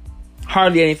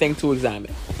 Hardly anything to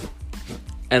examine.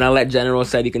 And I'll let General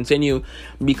Seti continue,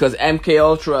 because MK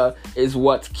Ultra is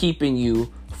what's keeping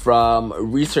you from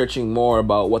researching more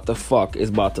about what the fuck is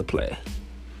about to play.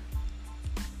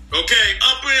 Okay,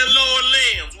 upper and lower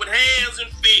limbs with hands and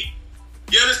feet.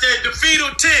 You understand? The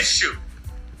fetal tissue.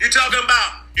 You're talking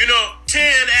about, 10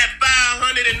 at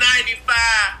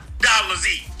 $595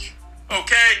 each.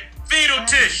 Okay? Fetal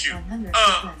tissue.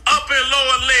 Upper and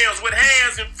lower limbs with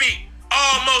hands and feet.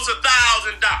 Almost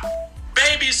 $1,000.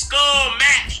 Baby skull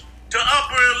matched to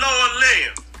upper and lower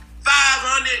limbs.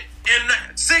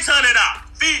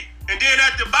 $600. Feet. And then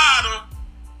at the bottom,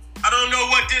 I don't know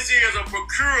what this is, a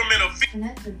procurement of feet.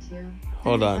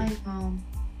 Hold on.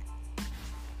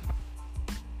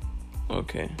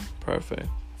 Okay, perfect.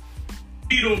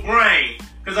 Fetal brain,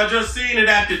 because I just seen it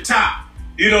at the top.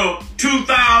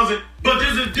 2,000, but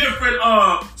there's a different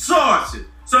sources.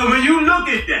 So when you look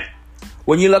at that,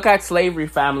 when you look at slavery,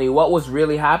 family, what was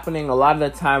really happening, a lot of the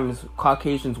times,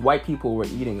 Caucasians, white people were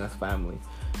eating us, family.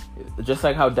 Just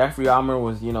like how Jeffrey Dahmer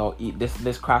was,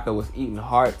 this cracker was eating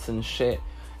hearts and shit.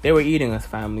 They were eating us,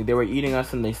 family. They were eating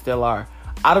us, and they still are.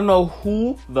 I don't know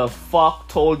who the fuck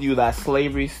told you that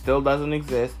slavery still doesn't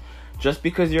exist. Just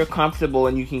because you're comfortable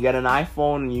and you can get an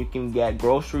iPhone and you can get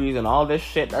groceries and all this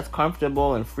shit that's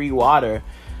comfortable and free water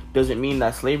doesn't mean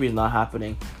that slavery is not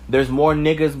happening. There's more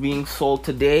niggas being sold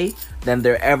today than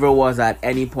there ever was at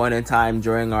any point in time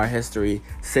during our history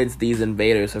since these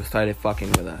invaders have started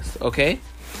fucking with us. Okay?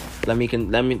 Let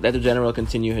the general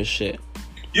continue his shit.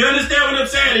 You understand what I'm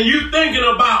saying? And you thinking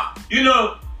about,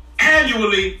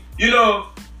 annually,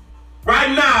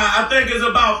 right now I think it's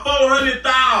about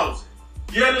 400,000.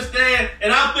 You understand?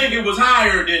 And I think it was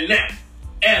higher than that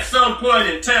at some point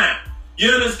in time. You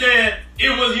understand? It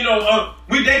was, they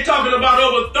talking about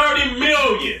over 30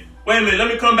 million. Wait a minute, let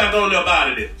me come back on up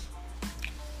out of this.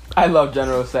 I love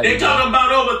General Seti. They talking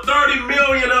about over 30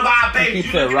 million of our babies.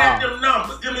 You looking at them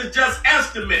numbers. Them is just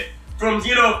estimate from,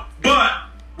 but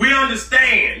we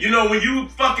understand, when you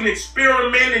fucking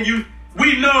experiment and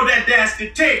we know that that's the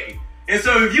ticket. And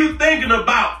so if you thinking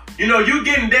about, you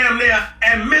getting damn near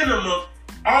at minimum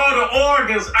all the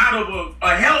organs out of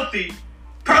a healthy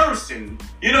person,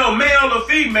 male or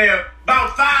female,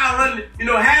 about 500,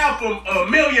 half $1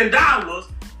 million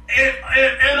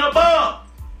and above.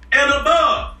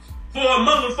 For a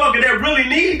motherfucker that really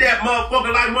need that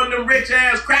motherfucker, like one of them rich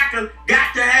ass crackers,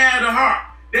 got to have the heart.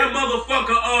 That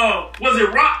motherfucker, was it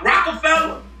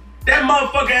Rockefeller? That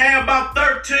motherfucker had about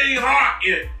 13 heart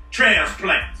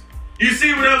transplants. You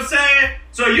see what I'm saying?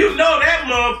 So that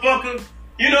motherfucker,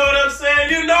 you know what I'm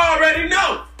saying? Already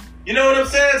know. You know what I'm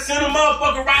saying? Send a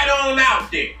motherfucker right on out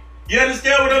there. You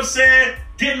understand what I'm saying?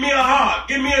 Give me a heart.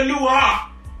 Give me a new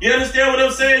heart. You understand what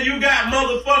I'm saying? You got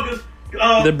motherfuckers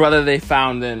The brother they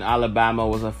found in Alabama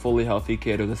was a fully healthy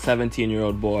kid. It was a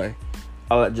 17-year-old boy.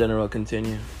 I'll let General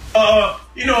continue. On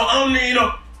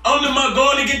them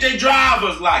going to get their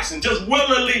driver's license, just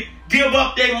willingly give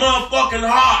up their motherfucking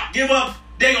heart, give up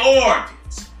their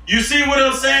organs. You see what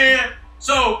I'm saying?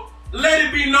 So let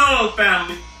it be known,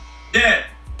 family, that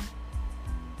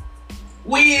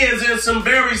we is in some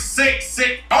very sick,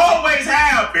 always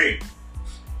have been.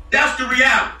 That's the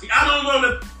reality. I don't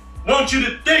want you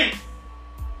to think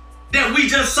that we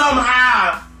just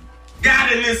somehow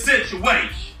got in this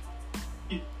situation.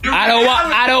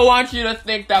 I don't want you to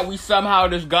think that we somehow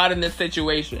just got in this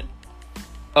situation.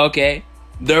 Okay?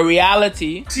 The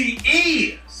reality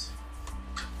is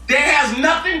there has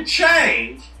nothing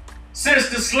changed since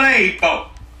the slave boat.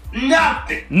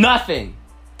 Nothing.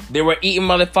 They were eating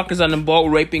motherfuckers on the boat,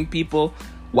 raping people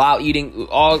while eating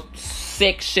all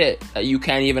sick shit that you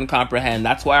can't even comprehend.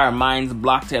 That's why our minds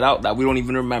blocked it out, that we don't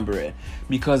even remember it.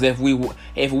 Because if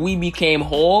we became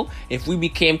whole, if we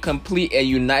became complete and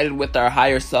united with our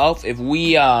higher self, if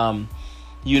we would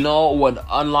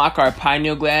unlock our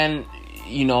pineal gland,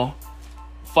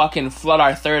 fucking flood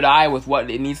our third eye with what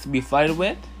it needs to be flooded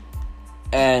with,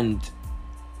 and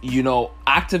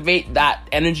activate that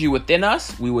energy within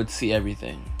us, we would see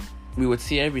everything.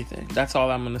 That's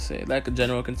all I'm gonna say. Let the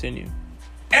General continue.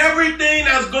 Everything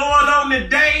that's going on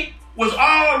today was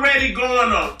already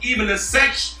going on. Even the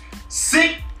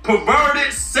sick,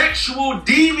 perverted, sexual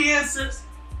deviances.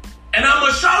 And I'm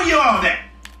going to show you all that.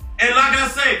 And like I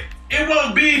say, it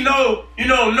won't be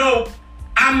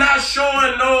I'm not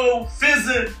showing no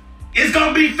physical. It's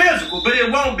going to be physical, but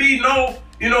it won't be you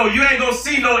ain't going to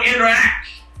see no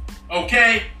interaction.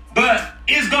 Okay? But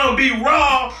it's going to be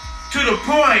raw to the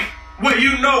point where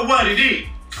you know what it is.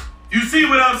 You see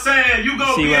what I'm saying? You're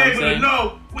going to be able to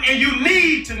know, and you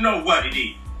need to know what it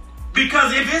is.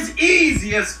 Because if it's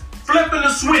easy as flipping a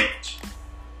switch,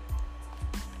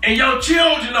 and your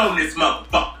children on this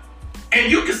motherfucker,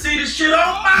 and you can see this shit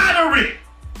on monitoring,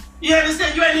 you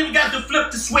understand? You ain't even got to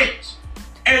flip the switch.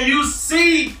 And you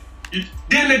see,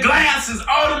 then the glasses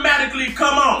automatically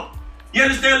come on. You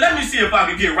understand? Let me see if I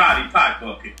can get Roddy Piper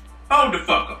up here. Hold the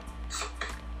fuck up.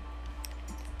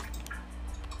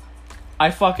 I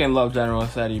fucking love General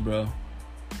Seti, bro.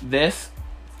 This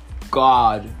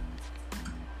God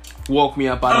woke me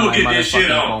up out of my motherfucking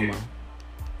coma.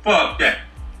 Fuck that.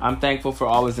 I'm thankful for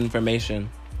all his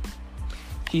information.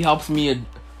 He helps me,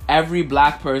 every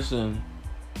black person,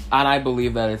 and I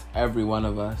believe that it's every one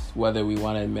of us, whether we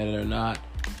want to admit it or not.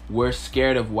 We're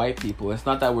scared of white people. It's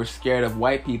not that we're scared of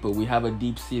white people. We have a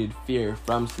deep-seated fear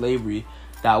from slavery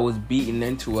that was beaten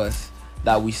into us,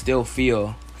 that we still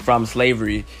feel from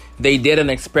slavery. They did an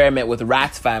experiment with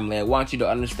rats, family. I want you to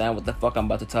understand what the fuck I'm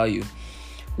about to tell you.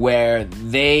 Where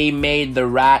they made the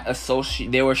rat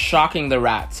they were shocking the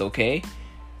rats, okay?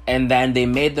 And then they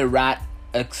made the rat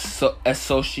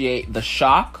associate the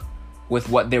shock with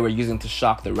what they were using to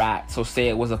shock the rat. So say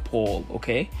it was a pole,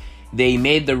 okay? They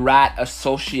made the rat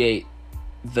associate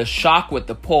the shock with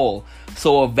the pole.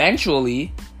 So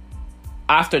eventually,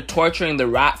 after torturing the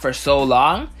rat for so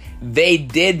long, they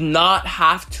did not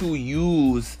have to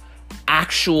use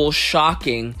actual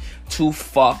shocking to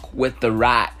fuck with the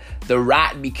rat. The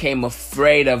rat became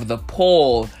afraid of the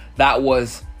pole that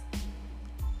was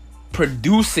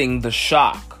producing the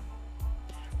shock,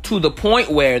 to the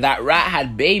point where that rat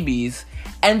had babies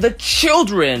and the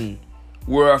children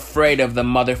were afraid of the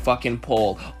motherfucking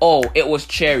pole. Oh, it was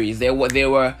cherries. It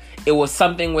was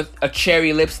something with a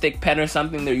cherry lipstick pen or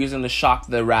something they're using to shock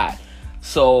the rat.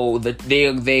 So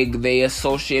they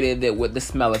associated it with the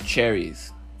smell of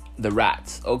cherries, the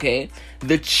rats, okay?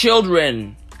 The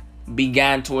children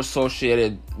began to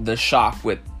associate the shock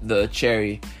with the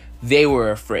cherry. They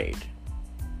were afraid.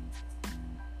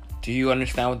 Do you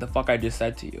understand what the fuck I just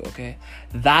said to you, okay?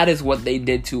 That is what they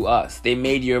did to us. They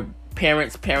made your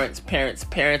parents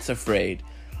afraid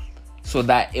so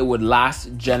that it would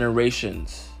last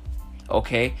generations,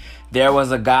 okay? There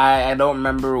was a guy, I don't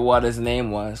remember what his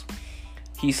name was.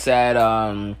 He said,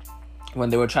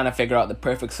 when they were trying to figure out the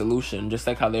perfect solution, just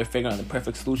like how they were figuring out the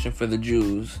perfect solution for the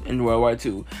Jews in World War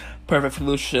II, perfect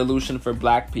solution for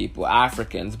black people,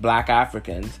 black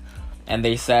Africans, and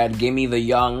they said, give me the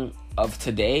young of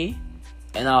today,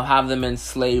 and I'll have them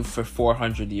enslaved for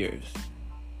 400 years.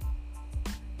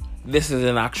 This is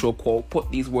an actual quote. Put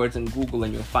these words in Google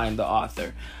and you'll find the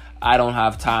author. I don't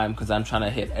have time because I'm trying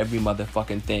to hit every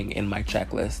motherfucking thing in my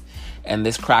checklist. And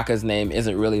this cracker's name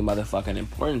isn't really motherfucking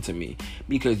important to me.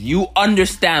 Because you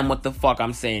understand what the fuck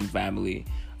I'm saying, family.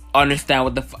 Understand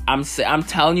what the fuck I'm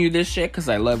telling you this shit because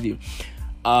I love you.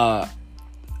 I'm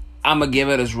going to give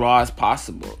it as raw as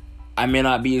possible. I may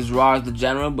not be as raw as the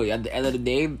general, but at the end of the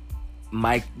day,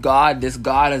 my God, this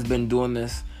God has been doing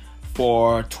this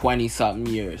for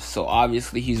 20-something years. So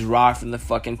obviously he's raw from the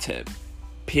fucking tip.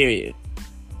 Period.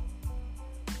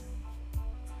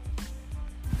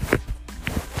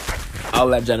 I'll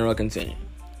let General continue.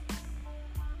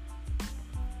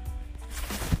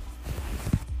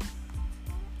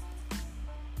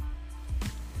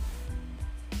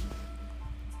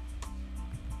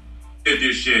 Did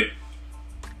this shit.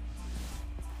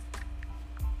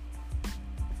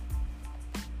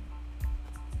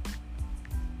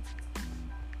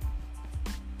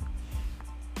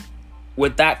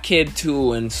 With that kid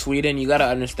too in Sweden, you gotta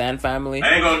understand, family.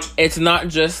 I ain't gonna It's not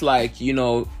just like, you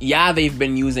know, yeah, they've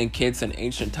been using kids in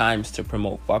ancient times to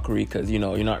promote fuckery because, you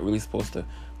know, you're not really supposed to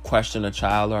question a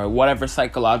child or whatever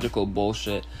psychological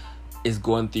bullshit is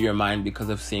going through your mind because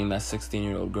of seeing that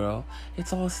 16-year-old girl.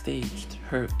 It's all staged.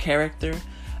 Her character,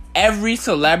 every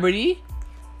celebrity,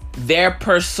 their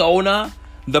persona,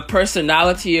 the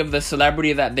personality of the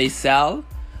celebrity that they sell,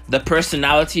 the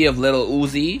personality of Lil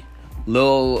Uzi,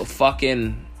 Lil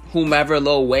fucking whomever,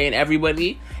 Lil Wayne,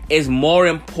 everybody is more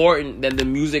important than the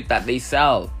music that they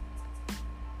sell.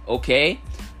 Okay?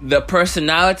 The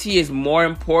personality is more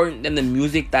important than the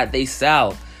music that they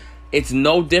sell. It's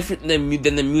no different than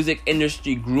the music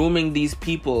industry grooming these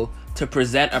people to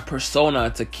present a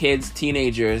persona to kids,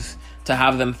 teenagers, to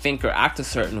have them think or act a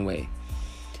certain way.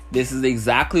 This is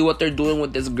exactly what they're doing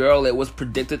with this girl. It was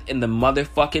predicted in the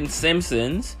motherfucking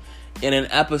Simpsons in an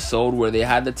episode where they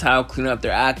had the town clean up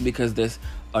their act because this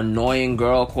annoying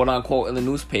girl, quote unquote, in the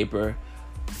newspaper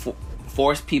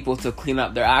forced people to clean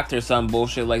up their act or some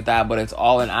bullshit like that. But it's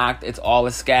all an act. It's all a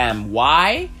scam.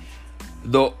 Why?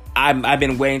 Though I've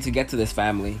been waiting to get to this,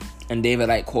 family, and David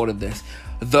Icke quoted this.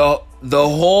 The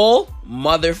whole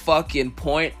motherfucking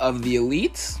point of the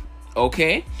elites,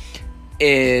 okay,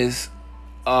 is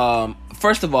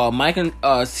first of all,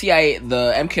 CIA,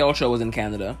 the MK Ultra was in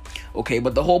Canada, okay,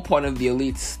 but the whole point of the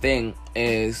elites thing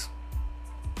is,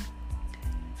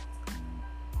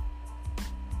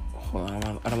 hold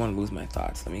on, I don't want to lose my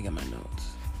thoughts. Let me get my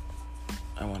notes.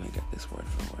 I want to get this word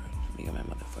for word. Let me get my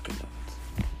motherfucking notes.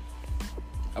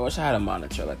 I wish I had a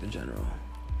monitor like the general.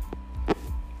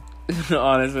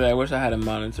 Honestly, I wish I had a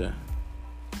monitor.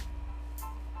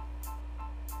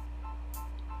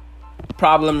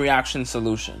 Problem, reaction,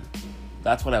 solution.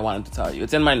 That's what I wanted to tell you.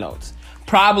 It's in my notes.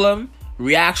 Problem,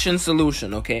 reaction,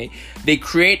 solution, okay? They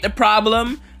create the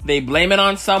problem. They blame it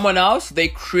on someone else. They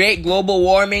create global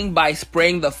warming by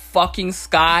spraying the fucking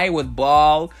sky with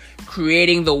ball,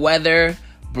 creating the weather,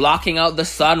 blocking out the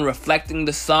sun, reflecting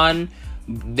the sun.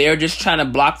 They're just trying to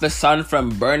block the sun from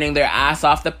burning their ass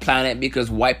off the planet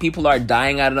because white people are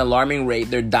dying at an alarming rate.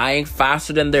 They're dying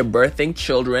faster than they're birthing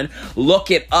children. Look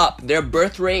it up. Their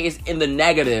birth rate is in the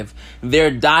negative.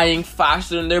 They're dying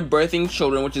faster than they're birthing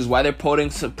children, which is why they're promoting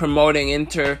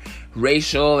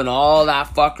interracial and all that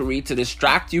fuckery to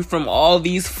distract you from all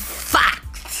these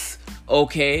facts.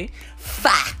 Okay?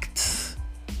 Facts.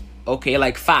 Okay,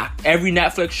 like fact. Every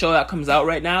Netflix show that comes out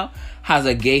right now has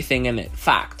a gay thing in it.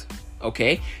 Fact.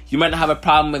 Okay, you might not have a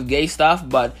problem with gay stuff,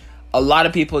 but a lot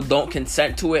of people don't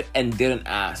consent to it and didn't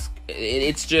ask.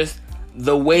 It's just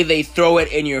the way they throw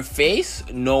it in your face.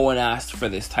 No one asked for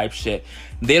this type shit.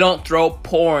 They don't throw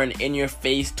porn in your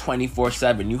face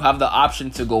 24/7. You have the option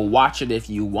to go watch it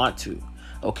if you want to.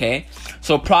 Okay,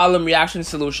 so problem, reaction,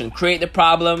 solution. Create the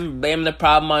problem, blame the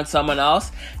problem on someone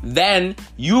else. Then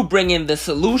you bring in the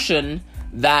solution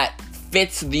that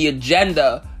fits the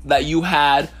agenda that you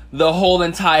had the whole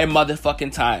entire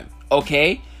motherfucking time,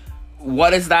 okay?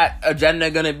 What is that agenda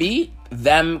gonna be?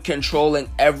 Them controlling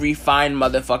every fine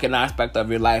motherfucking aspect of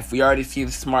your life. We already see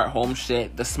the smart home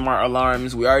shit, the smart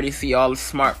alarms. We already see all the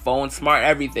smartphones, smart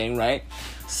everything, right?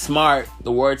 Smart,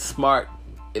 the word smart,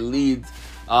 it leads,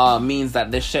 means that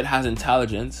this shit has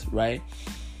intelligence, right?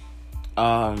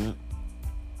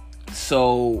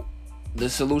 So the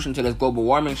solution to this global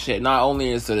warming shit not only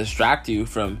is to distract you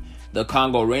from the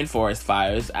Congo rainforest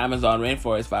fires, Amazon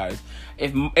rainforest fires.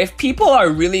 If people are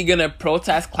really gonna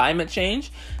protest climate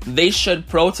change, they should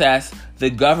protest the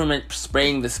government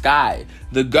spraying the sky,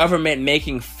 the government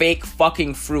making fake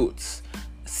fucking fruits,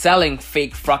 selling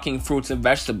fake fucking fruits and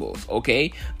vegetables,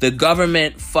 okay? The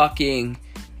government fucking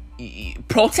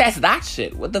protest that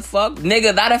shit. What the fuck?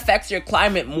 Nigga, that affects your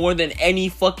climate more than any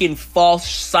fucking false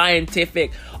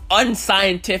scientific,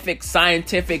 unscientific,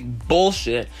 scientific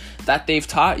bullshit that they've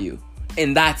taught you.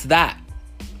 And that's that.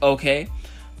 Okay?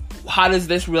 How does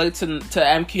this relate to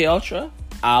MK Ultra?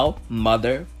 I'll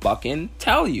motherfucking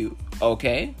tell you.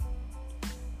 Okay?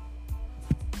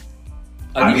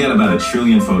 I got about 1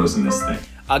 trillion photos in this thing.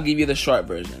 I'll give you the short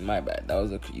version. My bad. That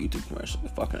was a YouTube commercial.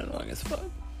 It's fucking annoying as fuck.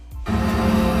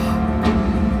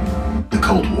 The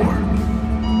Cold War.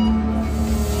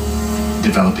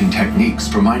 Developing techniques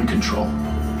for mind control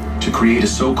to create a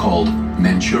so-called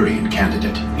Manchurian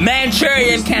candidate.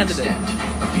 Manchurian candidate. The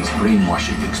extent of these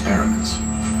brainwashing experiments.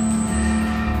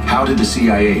 How did the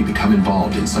CIA become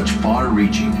involved in such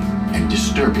far-reaching and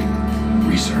disturbing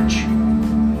research?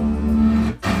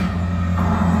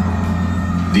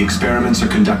 The experiments are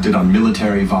conducted on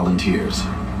military volunteers,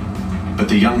 but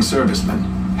the young servicemen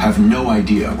have no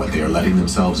idea what they are letting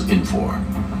themselves in for.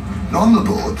 On the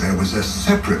board there was a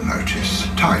separate notice,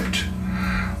 typed,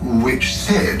 which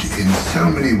said in so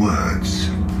many words,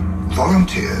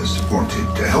 volunteers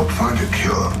wanted to help find a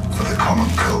cure for the common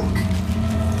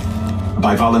cold.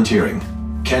 By volunteering,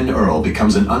 Ken Earl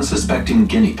becomes an unsuspecting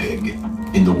guinea pig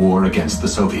in the war against the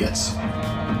Soviets.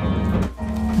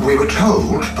 We were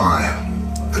told by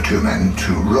the two men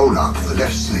to roll up the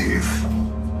left sleeve.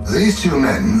 These two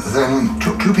men then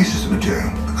took two pieces of material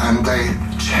and they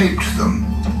taped them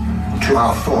to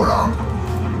our forearm.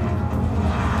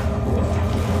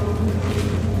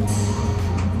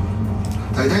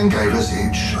 They then gave us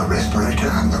each a respirator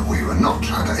and that we were not,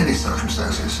 under any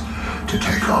circumstances, to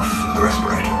take off the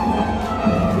respirator.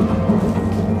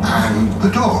 And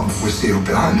the door was sealed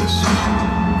behind us.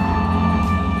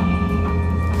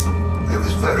 It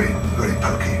was very, very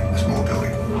pokey, a small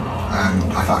building.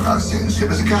 And I found out since it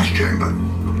was a gas chamber.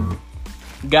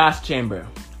 Gas chamber.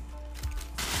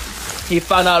 He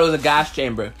found out it was a gas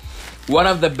chamber. One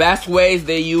of the best ways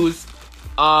they use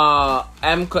mind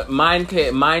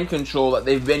control that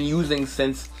they've been using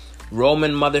since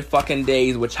Roman motherfucking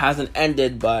days, which hasn't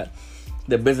ended, but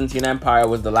the Byzantine Empire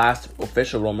was the last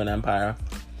official Roman Empire.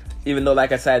 Even though,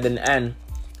 like I said, it didn't end.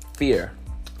 Fear.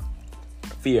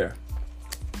 Fear.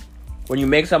 When you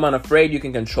make someone afraid, you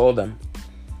can control them.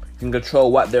 You can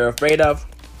control what they're afraid of.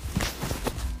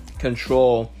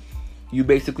 Control. You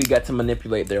basically get to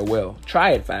manipulate their will.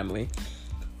 Try it, family.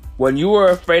 When you were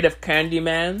afraid of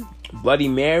Candyman, Bloody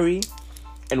Mary,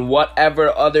 and whatever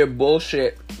other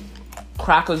bullshit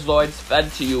crackazoids fed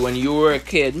to you when you were a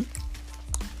kid,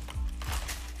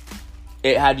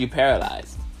 it had you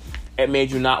paralyzed. It made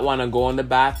you not want to go in the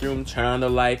bathroom, turn on the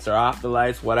lights or off the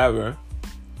lights, whatever,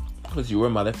 because you were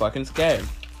motherfucking scared.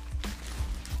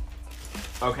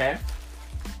 Okay?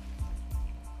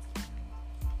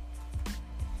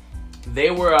 They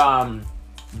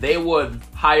would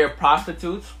hire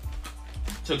prostitutes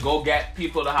to go get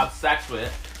people to have sex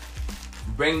with,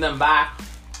 bring them back,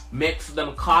 mix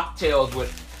them cocktails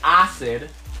with acid,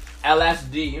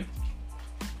 LSD,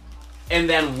 and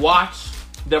then watch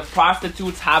the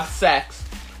prostitutes have sex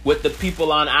with the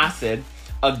people on acid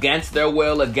against their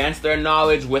will, against their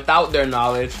knowledge, without their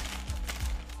knowledge.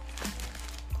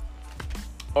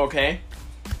 Okay?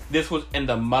 This was in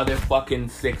the motherfucking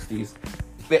 60s.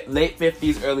 Late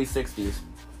 50s, early 60s.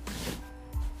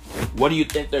 What do you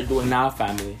think they're doing now,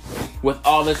 family? With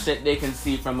all the shit they can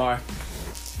see from our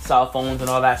cell phones and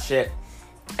all that shit.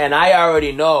 And I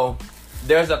already know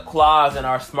there's a clause in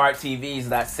our smart TVs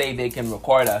that say they can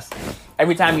record us.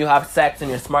 Every time you have sex and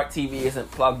your smart TV isn't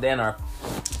plugged in or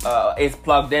is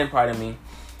plugged in, pardon me,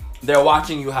 they're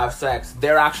watching you have sex.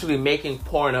 They're actually making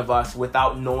porn of us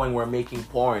without knowing we're making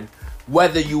porn,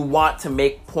 whether you want to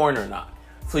make porn or not.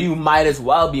 So you might as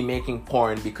well be making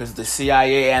porn because the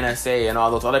CIA, NSA, and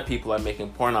all those other people are making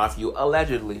porn off you,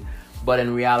 allegedly. But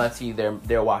in reality,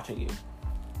 they're watching you.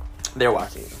 They're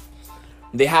watching you.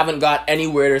 They haven't got any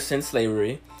weirder since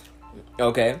slavery.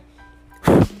 Okay?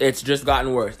 It's just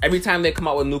gotten worse. Every time they come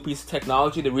out with new piece of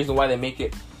technology, the reason why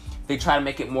they try to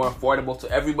make it more affordable to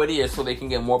everybody is so they can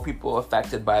get more people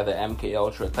affected by the MK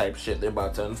Ultra type shit they're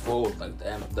about to unfold, like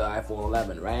the iPhone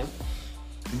 11, right?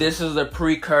 This is a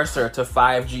precursor to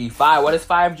 5G. What is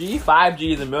 5G?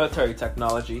 5G is a military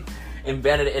technology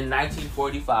invented in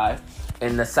 1945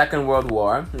 in the Second World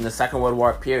War,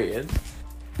 period,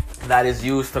 that is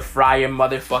used to fry your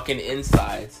motherfucking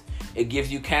insides. It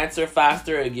gives you cancer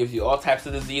faster, it gives you all types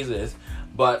of diseases,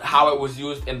 but how it was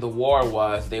used in the war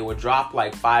was they would drop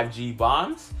like 5G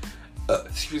bombs,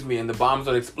 and the bombs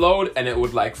would explode and it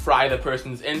would like fry the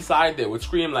person's inside. They would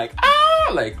scream like,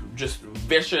 ah, like just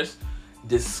vicious,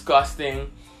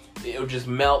 disgusting. It would just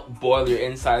boil your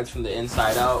insides from the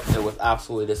inside out. It was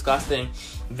absolutely disgusting.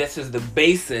 This is the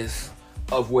basis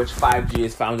of which 5G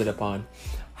is founded upon.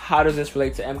 How does this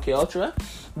relate to MK Ultra?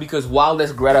 Because while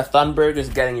this Greta Thunberg is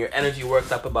getting your energy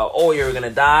worked up about, oh, you're gonna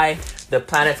die, the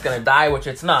planet's gonna die, which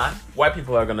it's not. White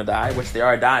people are gonna die, which they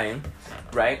are dying,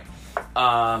 right?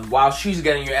 While she's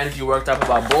getting your energy worked up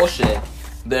about bullshit,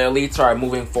 the elites are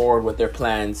moving forward with their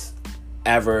plans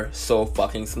ever so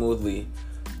fucking smoothly,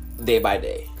 day by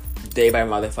day. Day by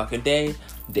motherfucking day.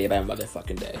 Day by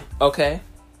motherfucking day. Okay?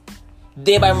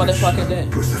 Day by motherfucking day.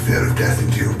 Puts the fear of death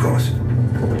into you, of course.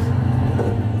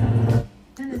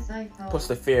 Puts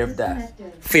the fear of death.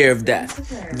 Fear of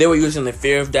death. They were using the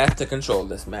fear of death to control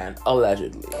this man,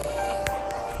 allegedly.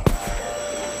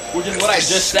 Which is what I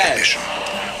just said.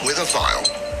 With a vial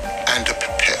and a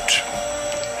pipette,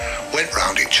 went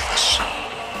round each of us,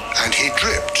 and he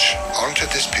dripped onto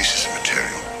this piece of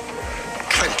material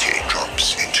 20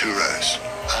 drops in 2 rows.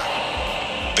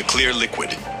 The clear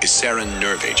liquid is sarin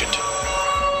nerve agent.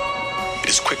 It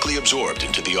is quickly absorbed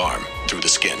into the arm through the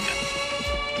skin.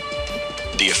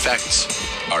 The effects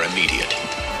are immediate.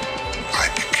 I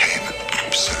became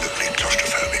absolutely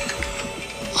claustrophobic.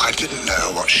 I didn't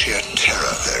know what sheer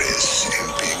terror there is in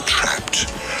being trapped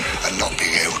and not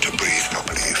being able to breathe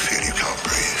properly. You feel you can't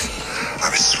breathe. I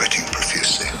was sweating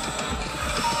profusely.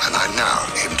 And I now,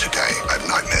 even today, have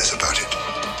nightmares about it.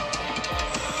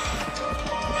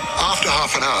 After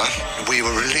half an hour, we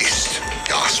were released,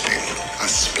 gasping and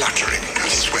spluttering and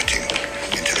sweating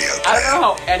into the open I don't air.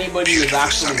 know how anybody is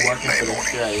actually Sunny working May for the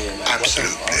morning. CIA. Like,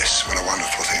 Absolute bliss. What a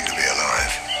wonderful thing to be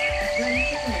alive.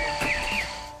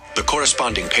 The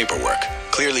corresponding paperwork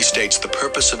clearly states the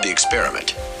purpose of the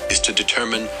experiment is to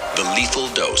determine the lethal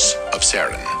dose of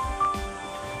sarin.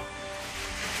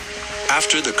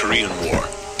 After the Korean War,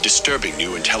 disturbing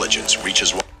new intelligence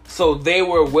reaches... So they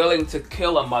were willing to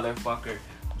kill a motherfucker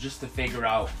just to figure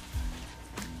out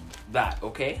that,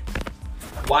 okay?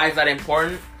 Why is that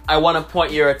important? I want to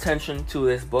point your attention to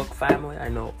this book, family. I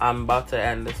know I'm about to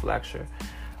end this lecture.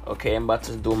 Okay, I'm about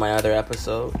to do my other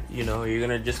episode. You know,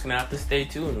 you're just gonna have to stay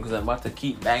tuned because I'm about to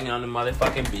keep banging on the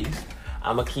motherfucking beast.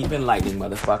 I'm gonna keep enlightening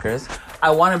motherfuckers.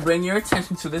 I want to bring your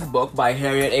attention to this book by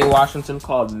Harriet A. Washington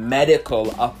called Medical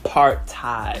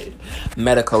Apartheid.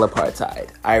 Medical Apartheid.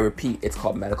 I repeat, it's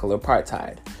called Medical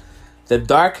Apartheid. The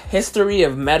dark history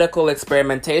of medical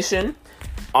experimentation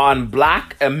on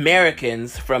black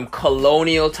Americans from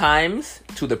colonial times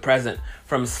to the present.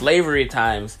 From slavery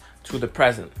times to the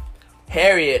present.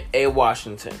 Harriet A.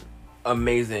 Washington.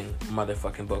 Amazing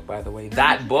motherfucking book, by the way.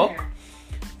 That book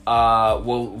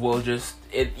will just...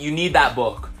 you need that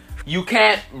book. You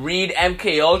can't read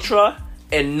MK Ultra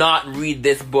and not read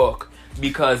this book,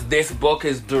 because this book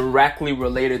is directly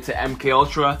related to MK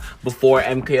Ultra before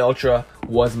MK Ultra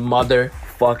was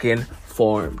motherfucking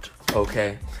formed.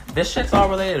 Okay? This shit's all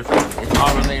related, family. It's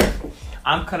all related.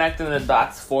 I'm connecting the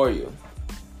dots for you.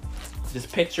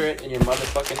 Just picture it in your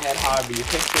motherfucking head, however you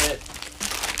picture it.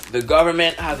 The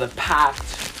government has a pact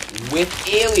with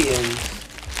aliens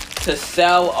to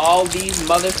sell all these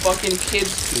motherfucking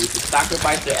kids to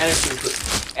sacrifice their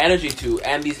energy to,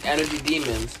 and these energy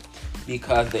demons,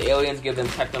 because the aliens give them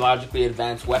technologically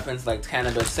advanced weapons, like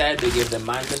Canada said. They give them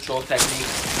mind control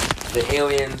techniques. The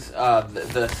aliens,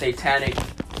 the satanic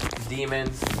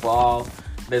demons, Baal,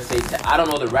 I don't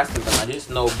know the rest of them. I just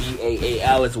know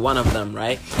Baal is one of them,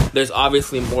 right? There's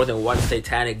obviously more than one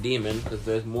satanic demon, because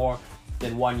there's more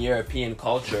than one European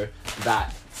culture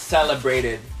that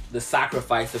celebrated the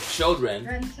sacrifice of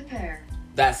children.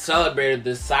 That celebrated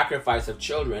the sacrifice of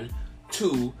children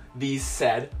to these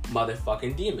said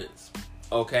motherfucking demons.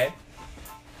 Okay?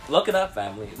 Look it up,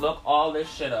 family. Look all this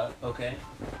shit up, okay?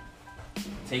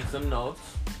 Take some notes.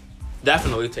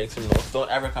 Definitely take some notes. Don't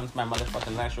ever come to my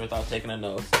motherfucking lecture without taking a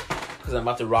note, because I'm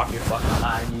about to rock your fucking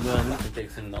mind. You're gonna need to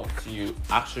take some notes so you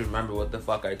actually remember what the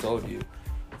fuck I told you,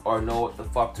 or know what the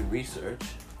fuck to research.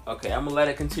 Okay, I'm gonna let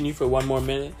it continue for 1 more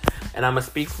minute, and I'm gonna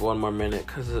speak for 1 more minute,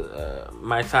 because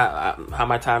my time, how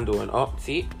my time doing? Oh,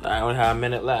 see, I only have a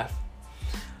minute left.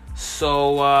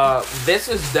 So this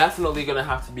is definitely gonna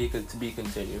have to be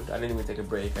continued. I didn't even take a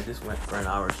break. I just went for an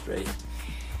hour straight.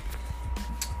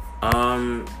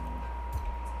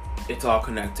 It's all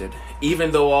connected.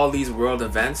 Even though all these world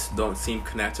events don't seem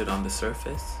connected on the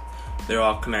surface, they're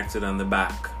all connected on the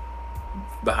back,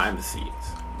 behind the scenes.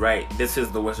 Right? This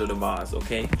is the Wizard of Oz,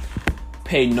 okay?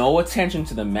 Pay no attention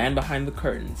to the man behind the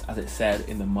curtains, as it said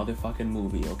in the motherfucking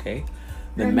movie, okay?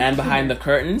 The man behind the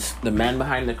curtains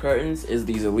is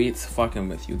these elites fucking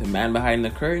with you. The man behind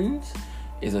the curtains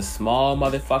is a small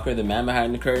motherfucker. The man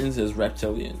behind the curtains is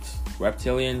reptilians.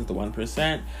 Reptilians, the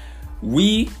 1%.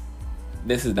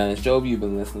 This is Dennis Job. You've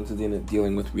been listening to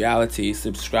Dealing with Reality.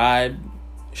 Subscribe,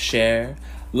 share,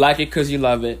 like it cause you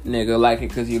love it, nigga. Like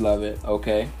it cause you love it,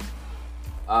 okay?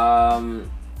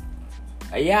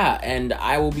 Yeah, and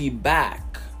I will be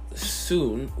back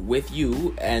soon with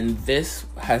you, and this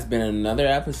has been another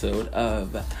episode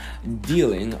of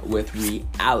dealing with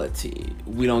reality.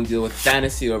 We don't deal with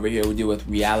fantasy over here, we deal with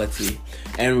reality.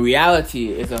 And reality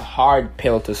is a hard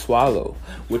pill to swallow,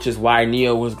 which is why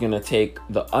Neo was gonna take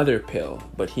the other pill,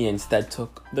 but he instead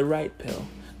took the right pill,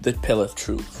 the pill of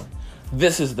truth.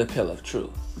 This is the pill of truth.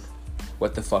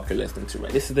 What the fuck you're listening to,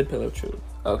 right? This is the pill of truth.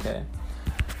 Okay.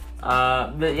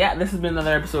 But yeah, this has been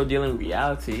another episode of Dealing with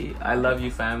Reality. I love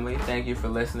you, family. Thank you for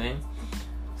listening.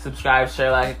 Subscribe,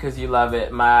 share, like it because you love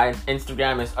it. My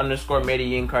Instagram is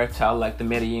 _Medellin Cartel, like the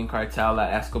Medellin Cartel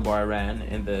that Escobar ran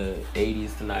in the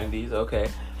 80s to 90s. Okay.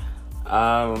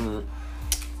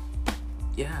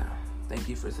 Yeah. Thank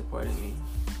you for supporting me.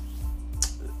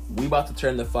 We about to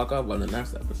turn the fuck up on the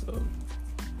next episode.